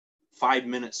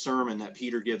 5-minute sermon that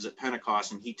Peter gives at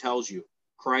Pentecost, and he tells you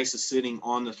Christ is sitting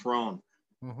on the throne.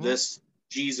 This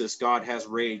Jesus God has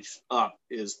raised up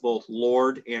is both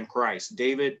Lord and Christ.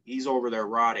 David, he's over there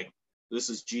rotting. This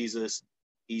is Jesus.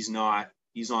 He's not.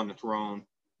 He's on the throne.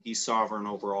 He's sovereign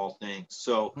over all things.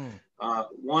 So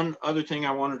one other thing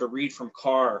I wanted to read from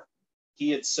Carr,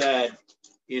 he had said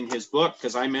in his book,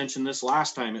 because I mentioned this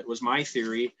last time, it was my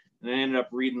theory, and I ended up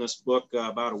reading this book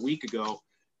about a week ago,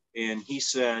 and he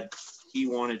said he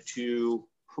wanted to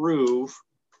prove,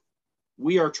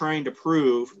 we are trying to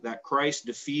prove that Christ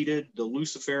defeated the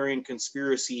Luciferian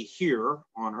conspiracy here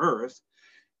on earth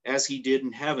as he did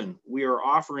in heaven. We are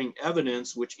offering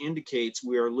evidence which indicates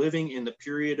we are living in the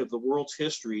period of the world's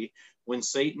history when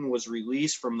Satan was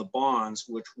released from the bonds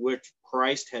which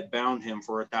Christ had bound him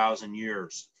for 1,000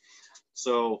 years.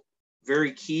 So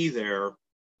very key there.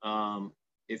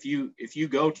 If you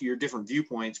go to your different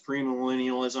viewpoints,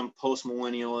 premillennialism,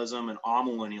 postmillennialism, and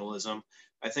amillennialism,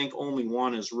 I think only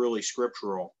one is really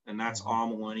scriptural, and that's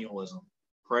amillennialism.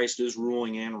 Christ is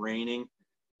ruling and reigning.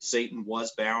 Satan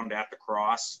was bound at the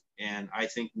cross, and I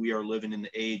think we are living in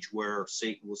the age where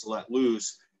Satan was let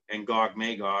loose, and Gog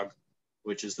Magog,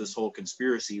 which is this whole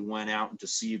conspiracy, went out and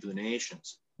deceived the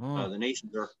nations. The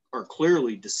nations are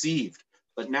clearly deceived,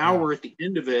 but now we're at the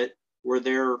end of it, where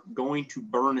they're going to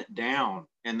burn it down.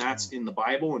 And that's in the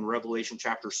Bible in Revelation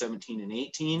chapter 17 and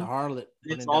 18. The harlot.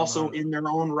 It's also in their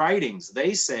own writings.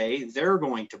 They say they're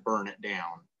going to burn it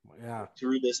down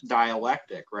through this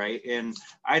dialectic, right? And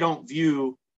I don't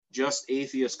view just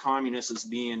atheist communists as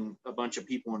being a bunch of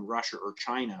people in Russia or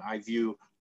China. I view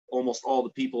almost all the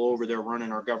people over there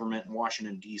running our government in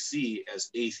Washington, D.C. as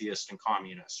atheists and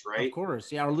communists, right? Of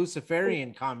course. Yeah, or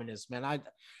Luciferian communists, man.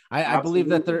 I believe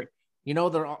that they're, you know,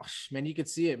 they're all, man, you could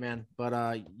see it, man,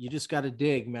 but you just got to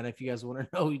dig, man. If you guys want to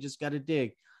know, you just got to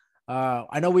dig.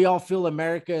 I know we all feel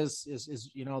America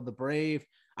is, you know, the brave.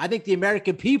 I think the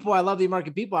American people, I love the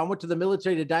American people. I went to the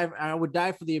military to die. I would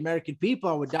die for the American people.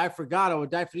 I would die for God. I would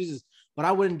die for Jesus, but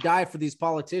I wouldn't die for these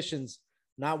politicians.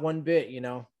 Not one bit, you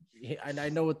know. And I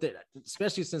know what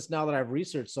especially since now that I've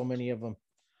researched so many of them.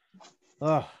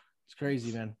 Oh, it's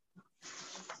crazy, man.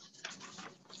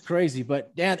 Crazy,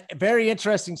 but Dan, very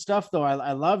interesting stuff though.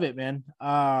 I love it, man.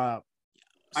 I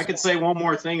could say one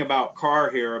more thing about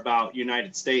Carr here about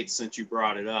United States, since you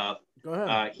brought it up. Go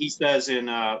ahead. He says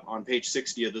on page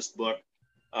 60 of this book,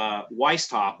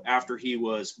 Weistop, after he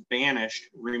was banished,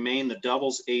 remained the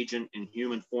devil's agent in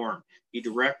human form. He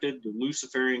directed the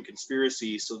Luciferian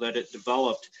conspiracy so that it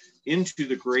developed into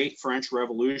the Great French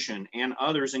Revolution and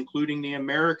others, including the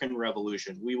American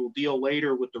Revolution. We will deal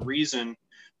later with the reason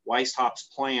Weistop's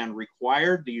plan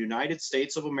required the United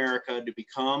States of America to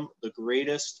become the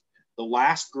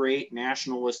last great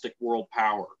nationalistic world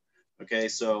power. Okay,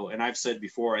 so, and I've said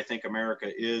before, I think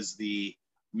America is the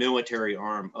military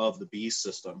arm of the beast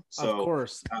system. So, of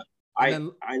course, I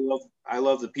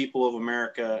love the people of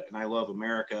America, and I love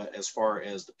America as far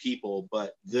as the people,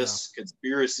 but this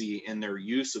conspiracy and their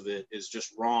use of it is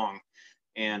just wrong.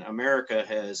 And America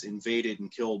has invaded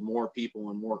and killed more people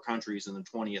in more countries in the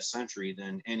 20th century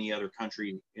than any other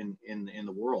country in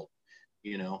the world,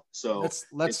 you know. So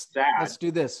let's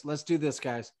do this. Let's do this,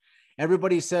 guys.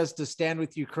 Everybody says to stand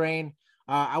with Ukraine.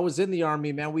 I was in the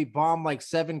army, man. We bombed like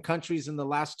 7 countries in the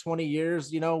last 20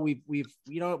 years. You know,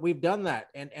 we've done that,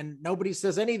 and nobody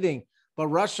says anything. But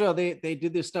Russia, they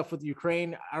did this stuff with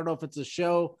Ukraine. I don't know if it's a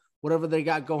show, whatever they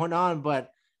got going on,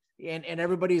 but and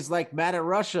everybody's like mad at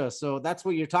Russia. So that's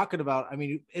what you're talking about. I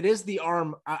mean, it is the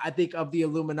arm, I think, of the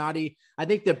Illuminati. I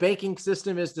think the banking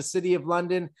system is the City of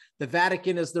London. The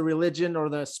Vatican is the religion or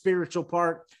the spiritual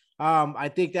part. I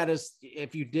think that is,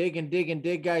 if you dig and dig and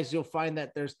dig, guys, you'll find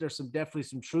that there's definitely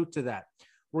some truth to that.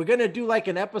 We're going to do like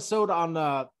an episode on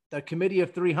the Committee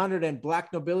of 300 and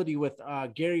Black Nobility with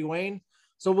Gary Wayne.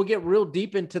 So we'll get real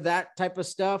deep into that type of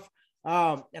stuff.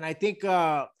 And I think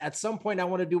at some point I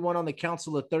want to do one on the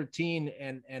Council of 13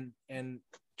 and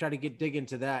try to dig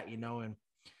into that, you know, and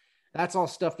that's all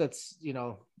stuff that's, you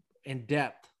know, in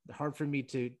depth. Hard for me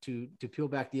to peel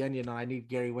back the onion. I need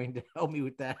Gary Wayne to help me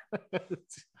with that. It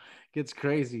gets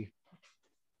crazy.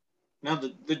 Now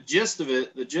the gist of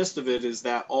it is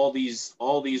that all these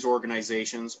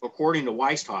organizations, according to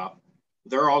Weistop,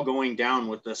 they're all going down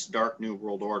with this dark new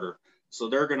world order. So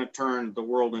they're going to turn the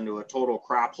world into a total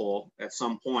crap hole at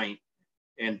some point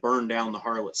and burn down the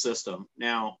harlot system.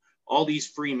 Now, all these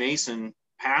Freemason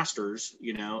pastors,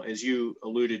 you know, as you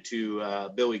alluded to,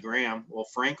 Billy Graham, well,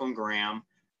 Franklin Graham,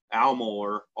 Al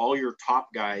Mohler, all your top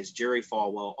guys, Jerry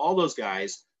Falwell, all those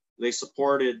guys, they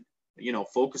supported, you know,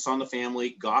 Focus on the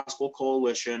Family, Gospel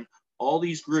Coalition, all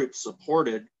these groups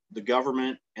supported the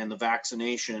government and the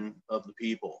vaccination of the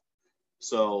people.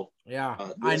 So yeah,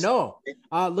 I know.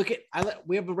 Look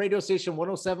we have a radio station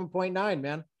 107.9,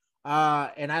 man.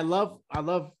 And I love,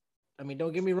 I mean,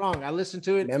 don't get me wrong. I listen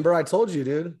to it. Remember, I told you,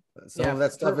 dude, some of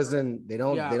that stuff they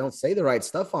don't say the right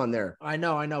stuff on there. I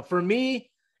know. For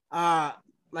me,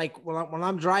 like when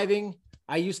I'm driving,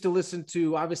 I used to listen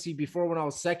to, obviously before when I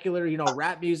was secular, you know,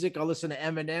 rap music. I listen to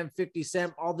Eminem, 50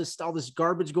 Cent, all this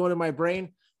garbage going in my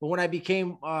brain. But when I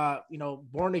became, you know,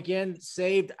 born again,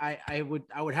 saved, I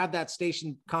would have that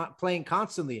station playing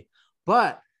constantly.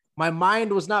 But my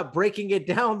mind was not breaking it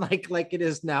down like it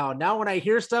is now. Now when I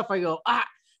hear stuff, I go,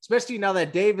 especially now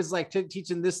that Dave is like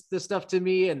teaching this stuff to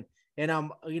me, and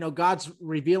you know, God's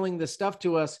revealing this stuff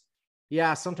to us.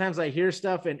 Yeah, sometimes I hear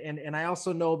stuff, and I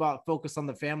also know about Focus on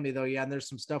the Family, though. Yeah, and there's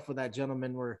some stuff with that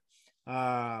gentleman where,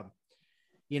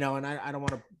 you know, and I don't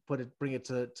want to bring it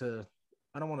to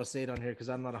I don't want to say it on here because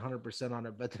I'm not 100% on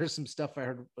it, but there's some stuff I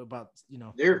heard about, you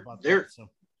know, they're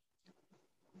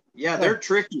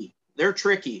tricky. They're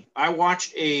tricky. I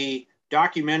watched a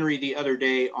documentary the other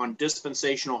day on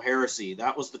dispensational heresy.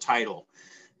 That was the title.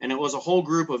 And it was a whole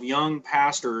group of young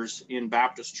pastors in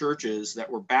Baptist churches that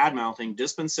were bad-mouthing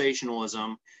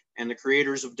dispensationalism and the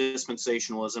creators of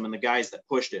dispensationalism and the guys that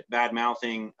pushed it,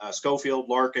 bad-mouthing Scofield,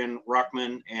 Larkin,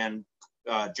 Ruckman, and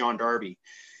John Darby.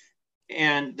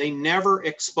 And they never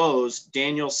exposed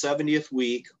Daniel's 70th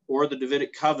week or the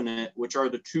Davidic covenant, which are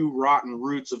the two rotten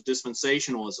roots of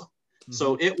dispensationalism. Mm-hmm.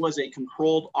 So it was a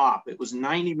controlled op. It was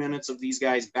 90 minutes of these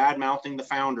guys bad-mouthing the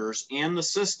founders and the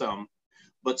system,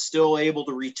 but still able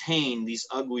to retain these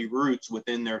ugly roots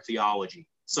within their theology.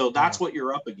 So that's what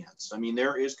you're up against. I mean,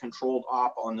 there is controlled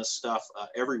op on this stuff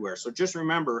everywhere. So just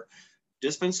remember,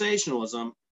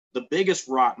 dispensationalism, the biggest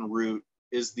rotten root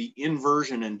is the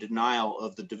inversion and denial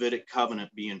of the Davidic covenant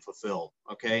being fulfilled,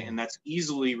 okay? And that's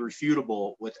easily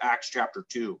refutable with Acts chapter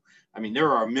 2. I mean,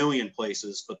 there are a million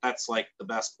places, but that's like the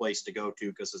best place to go to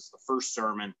because it's the first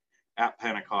sermon at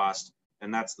Pentecost,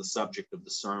 and that's the subject of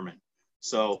the sermon.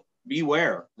 So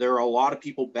beware. There are a lot of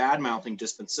people bad-mouthing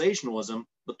dispensationalism,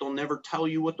 but they'll never tell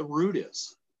you what the root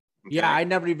is. Okay? Yeah, I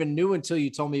never even knew until you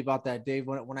told me about that, Dave.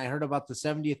 When I heard about the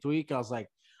 70th week, I was like,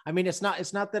 I mean, it's not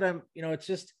that I'm, you know, it's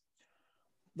just,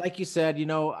 like you said, you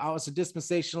know, I was a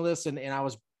dispensationalist and I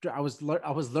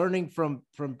was learning from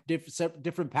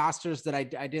different pastors that I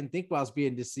didn't think I was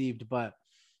being deceived, but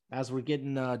as we're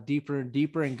getting deeper and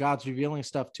deeper and God's revealing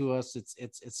stuff to us,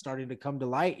 it's starting to come to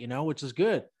light, you know, which is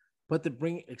good. But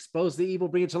expose the evil,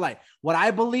 bring it to light. What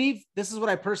I believe, this is what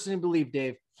I personally believe,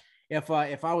 Dave. If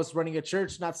I was running a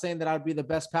church, not saying that I would be the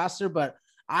best pastor, but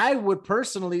I would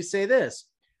personally say this,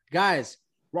 guys,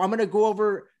 well, I'm going to go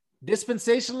over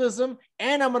dispensationalism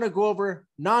and I'm going to go over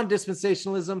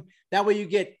non-dispensationalism. That way you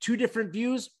get two different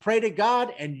views, pray to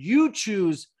God, and you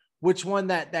choose which one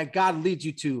that God leads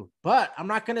you to. But I'm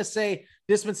not going to say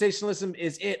dispensationalism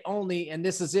is it only, and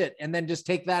this is it, and then just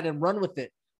take that and run with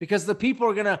it, because the people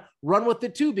are going to run with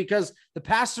it too, because the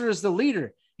pastor is the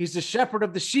leader. He's the shepherd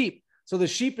of the sheep. So the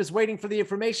sheep is waiting for the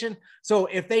information. So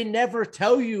if they never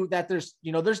tell you that there's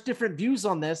different views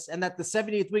on this, and that the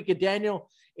 70th week of Daniel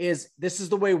this is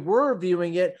the way we're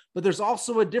viewing it, but there's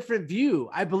also a different view.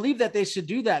 I believe that they should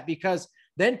do that, because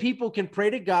then people can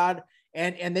pray to God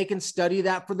and they can study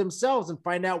that for themselves and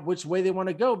find out which way they want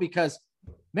to go. Because,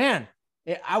 man,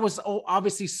 I was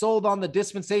obviously sold on the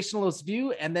dispensationalist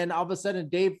view. And then all of a sudden,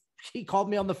 Dave, he called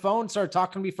me on the phone, started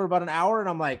talking to me for about an hour. And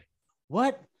I'm like,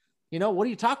 what? You know, what are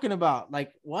you talking about?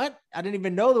 Like, what? I didn't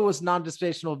even know there was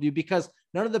non-dispensational view, because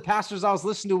none of the pastors I was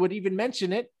listening to would even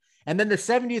mention it. And then the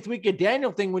 70th week of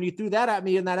Daniel thing, when you threw that at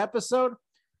me in that episode,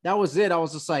 that was it. I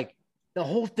was just like, the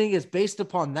whole thing is based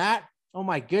upon that. Oh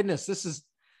my goodness. This is,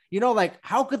 you know, like,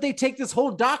 how could they take this whole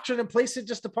doctrine and place it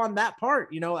just upon that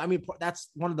part? You know, I mean,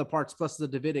 that's one of the parts plus the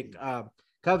Davidic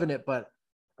covenant, but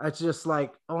it's just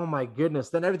like, oh my goodness.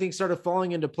 Then everything started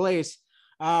falling into place.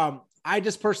 I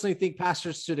just personally think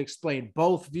pastors should explain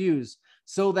both views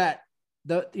so that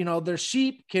their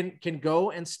sheep can go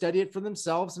and study it for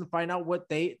themselves and find out what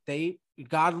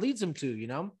God leads them to, you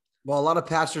know? Well, a lot of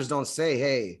pastors don't say,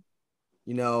 hey,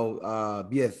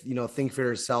 think for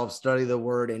yourself, study the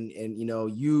word, and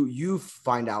you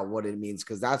find out what it means,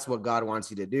 because that's what God wants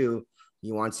you to do.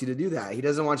 He wants you to do that. He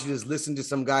doesn't want you to just listen to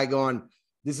some guy going,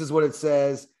 this is what it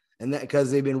says, and that because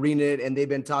they've been reading it and they've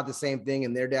been taught the same thing,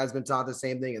 and their dad's been taught the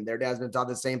same thing, and their dad's been taught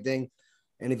the same thing.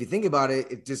 And if you think about it,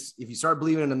 if you start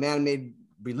believing in a man-made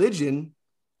religion,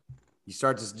 you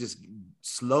start to just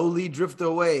slowly drift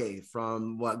away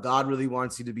from what God really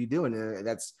wants you to be doing.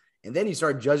 And then you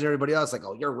start judging everybody else like,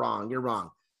 oh, you're wrong. You're wrong.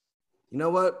 You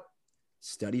know what?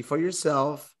 Study for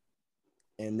yourself.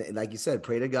 And like you said,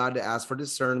 pray to God to ask for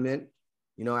discernment,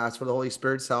 ask for the Holy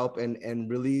Spirit's help and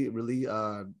really, really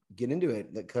get into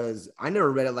it. Because I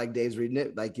never read it like Dave's reading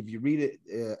it. Like if you read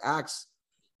it, Acts,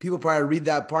 people probably read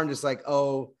that part and just like,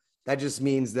 oh, that just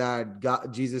means that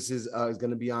Jesus is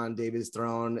going to be on David's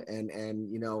throne.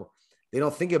 And they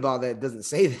don't think about that. It doesn't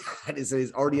say that. It says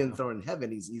he's already enthroned in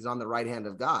heaven. He's on the right hand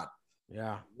of God.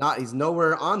 Yeah. He's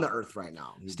nowhere on the earth right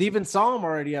now. Stephen saw him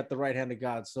already at the right hand of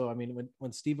God. So, I mean,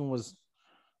 when Stephen was,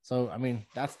 so, I mean,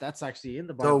 that's actually in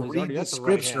the Bible. So read the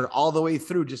scripture all the way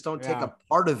through. Just don't take a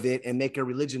part of it and make a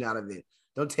religion out of it.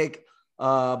 Don't take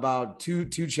about two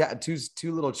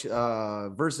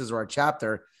little verses or a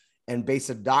chapter and base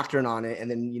a doctrine on it, and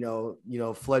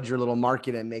then flood your little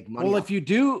market and make money. Well, if you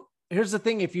do, here's the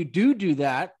thing: if you do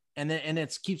that, and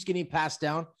it keeps getting passed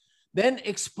down, then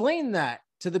explain that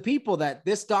to the people that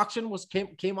this doctrine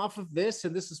came off of this,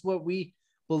 and this is what we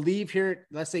believe here.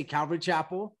 Let's say Calvary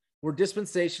Chapel, we're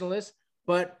dispensationalists,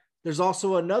 but there's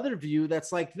also another view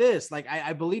that's like this. Like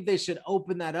I believe they should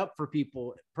open that up for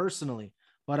people personally.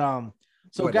 But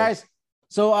so guys,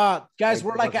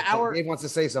 we're like an hour. Dave wants to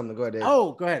say something. Go ahead, Dave.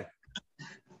 Oh, go ahead.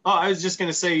 Oh, I was just going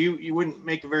to say you wouldn't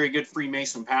make a very good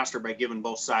Freemason pastor by giving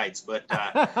both sides, but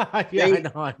I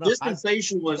know.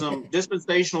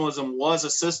 Dispensationalism was a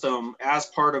system as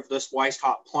part of this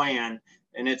Weishaupt plan,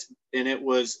 and it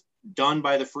was done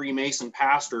by the Freemason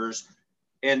pastors,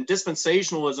 and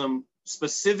dispensationalism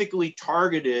specifically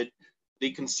targeted the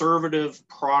conservative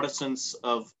Protestants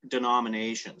of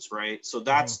denominations, right? So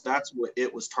that's what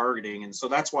it was targeting, and so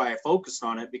that's why I focused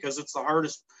on it, because it's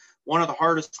one of the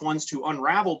hardest ones to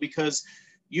unravel, because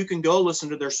you can go listen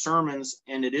to their sermons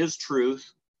and it is truth,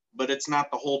 but it's not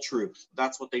the whole truth.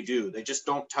 That's what they do. They just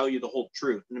don't tell you the whole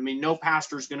truth. And I mean, no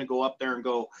pastor is going to go up there and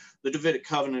go, the Davidic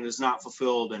covenant is not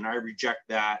fulfilled and I reject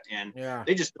that. And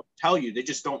they just don't tell you. They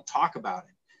just don't talk about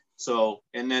it. So,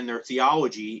 and then their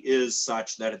theology is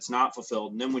such that it's not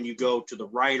fulfilled. And then when you go to the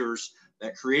writers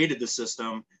that created the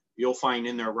system, you'll find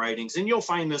in their writings, and you'll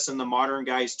find this in the modern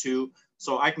guys too.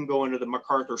 So I can go into the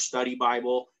MacArthur Study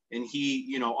Bible, and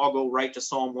I'll go right to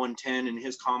Psalm 110 in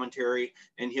his commentary,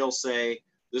 and he'll say,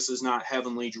 this is not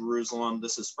heavenly Jerusalem,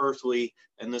 this is earthly,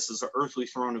 and this is the earthly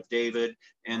throne of David,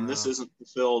 and this isn't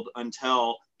fulfilled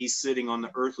until he's sitting on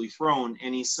the earthly throne.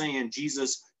 And he's saying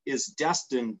Jesus is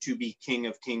destined to be King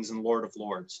of Kings and Lord of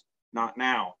Lords, not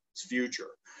now, it's future.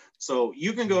 So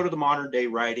you can go to the modern day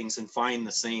writings and find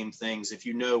the same things if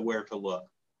you know where to look.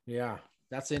 Yeah,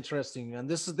 that's interesting. And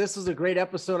this is a great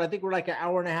episode. I think we're like an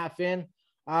hour and a half in.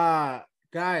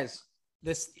 Guys,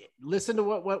 listen to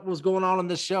what was going on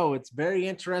this show. It's very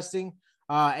interesting.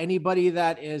 Anybody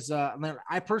that is,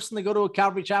 I personally go to a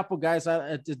Calvary Chapel, guys,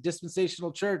 at the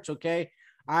dispensational church. Okay.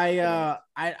 I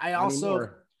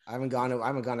also, I haven't gone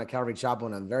to Calvary Chapel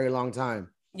in a very long time.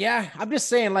 Yeah, I'm just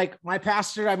saying, like, my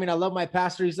pastor, I mean, I love my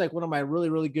pastor. He's like one of my really,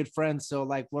 really good friends. So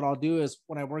like what I'll do is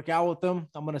when I work out with him,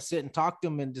 I'm going to sit and talk to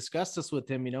him and discuss this with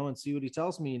him, and see what he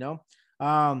tells me, He's going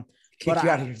to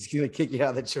kick you out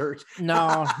of the church.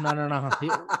 No.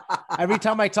 Every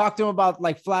time I talk to him about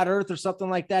like flat earth or something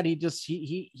like that,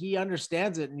 he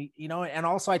understands it. And and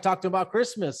also I talked to him about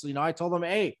Christmas. I told him,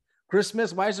 hey,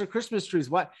 Christmas, why is there Christmas trees?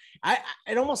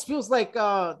 It almost feels like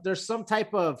there's some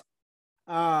type of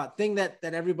thing that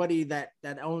everybody that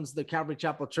owns the Calvary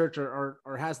Chapel Church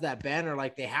or has that banner,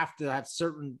 like they have to have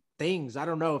certain things. I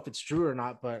don't know if it's true or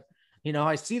not, but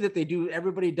I see that they do.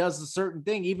 Everybody does a certain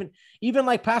thing. Even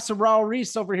like Pastor Raul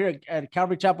Reese over here at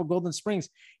Calvary Chapel Golden Springs,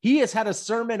 he has had a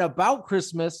sermon about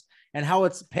Christmas and how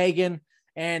it's pagan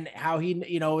and how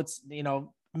it's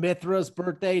Mithra's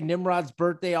birthday, Nimrod's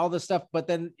birthday, all this stuff. But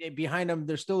then behind them,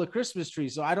 there's still a Christmas tree.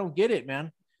 So I don't get it,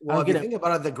 man. Well, if you think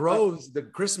about it, the groves, the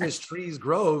Christmas trees,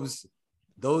 groves,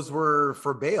 those were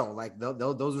for Baal. Like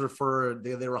those were for,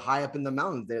 they were high up in the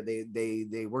mountains.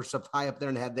 They worshiped high up there,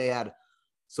 and they had.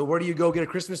 So where do you go get a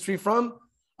Christmas tree from?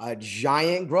 A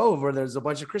giant grove where there's a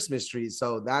bunch of Christmas trees.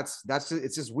 So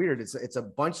it's just weird. It's a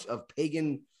bunch of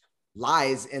pagan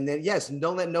lies. And then yes,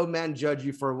 don't let no man judge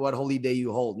you for what holy day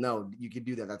you hold. No, you can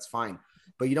do that. That's fine.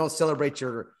 But you don't celebrate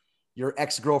your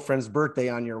ex-girlfriend's birthday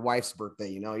on your wife's birthday.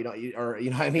 You don't,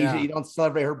 Yeah. You don't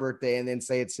celebrate her birthday and then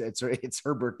say it's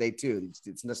her birthday too.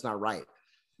 It's just not right.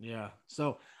 Yeah.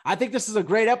 So I think this is a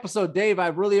great episode, Dave. I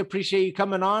really appreciate you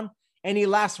coming on. Any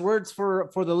last words for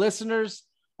the listeners?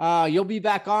 You'll be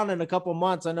back on in a couple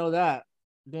months. I know that,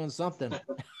 doing something.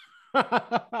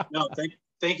 No,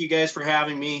 thank you guys for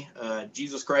having me.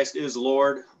 Jesus Christ is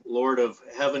Lord of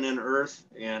heaven and earth,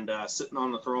 and sitting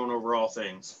on the throne over all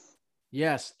things.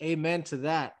 Yes, amen to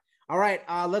that. All right,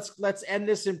 let's end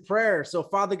this in prayer. So,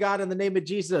 Father God, in the name of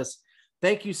Jesus,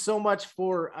 thank you so much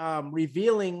for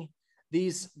revealing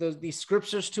these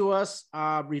scriptures to us,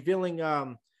 revealing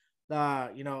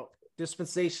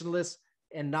dispensationalist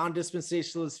and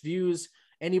non-dispensationalist views.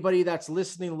 Anybody that's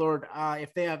listening, Lord,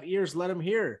 if they have ears, let them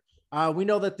hear. We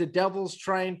know that the devil's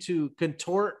trying to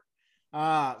contort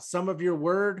some of your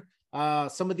word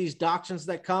some of these doctrines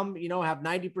that come, have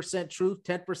 90% truth,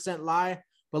 10% lie.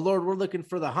 But Lord, we're looking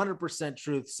for the 100%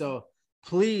 truth. So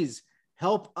please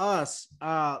help us,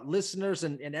 listeners,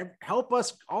 and help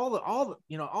us all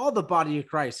the body of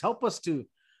Christ. Help us to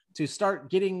start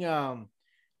getting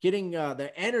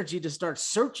the energy to start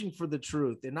searching for the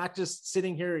truth and not just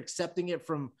sitting here accepting it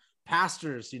from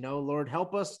pastors. Lord,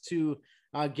 help us to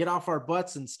get off our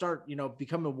butts and start,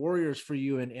 becoming warriors for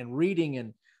you and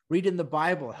reading the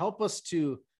Bible. Help us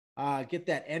to get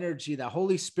that energy, that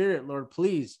Holy Spirit, Lord,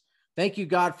 please. Thank you,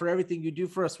 God, for everything you do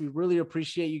for us. We really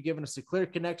appreciate you giving us a clear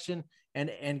connection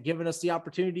and giving us the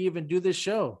opportunity to even do this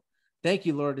show. Thank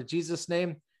you, Lord. In Jesus'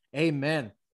 name,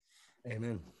 amen.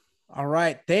 Amen. All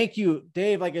right. Thank you,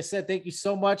 Dave. Like I said, thank you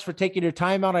so much for taking your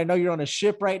time out. I know you're on a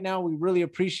ship right now. We really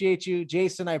appreciate you.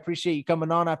 Jason, I appreciate you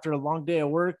coming on after a long day of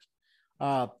work.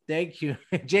 Thank you.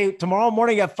 Jay, tomorrow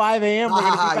morning at 5 a.m. we're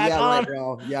going to be back on. Right,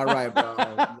 bro. Yeah, right, bro.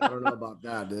 I don't know about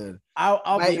that, dude.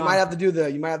 You might have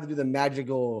to do the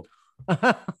magical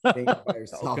thing by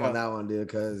yourself on that one, dude,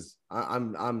 because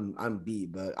I'm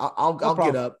beat, but I'll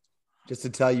get up just to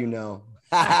tell you no.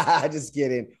 Just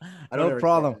kidding. No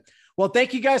problem. Well,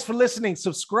 thank you guys for listening.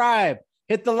 Subscribe,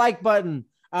 hit the like button,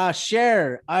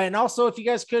 share. And also, if you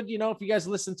guys could, if you guys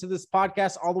listen to this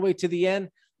podcast all the way to the end,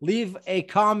 leave a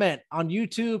comment on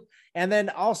YouTube. And then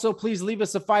also, please leave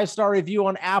us a 5-star review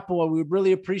on Apple. We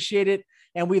really appreciate it.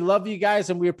 And we love you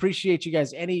guys, and we appreciate you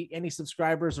guys. Any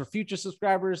subscribers or future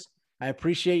subscribers, I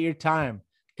appreciate your time.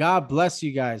 God bless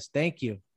you guys. Thank you.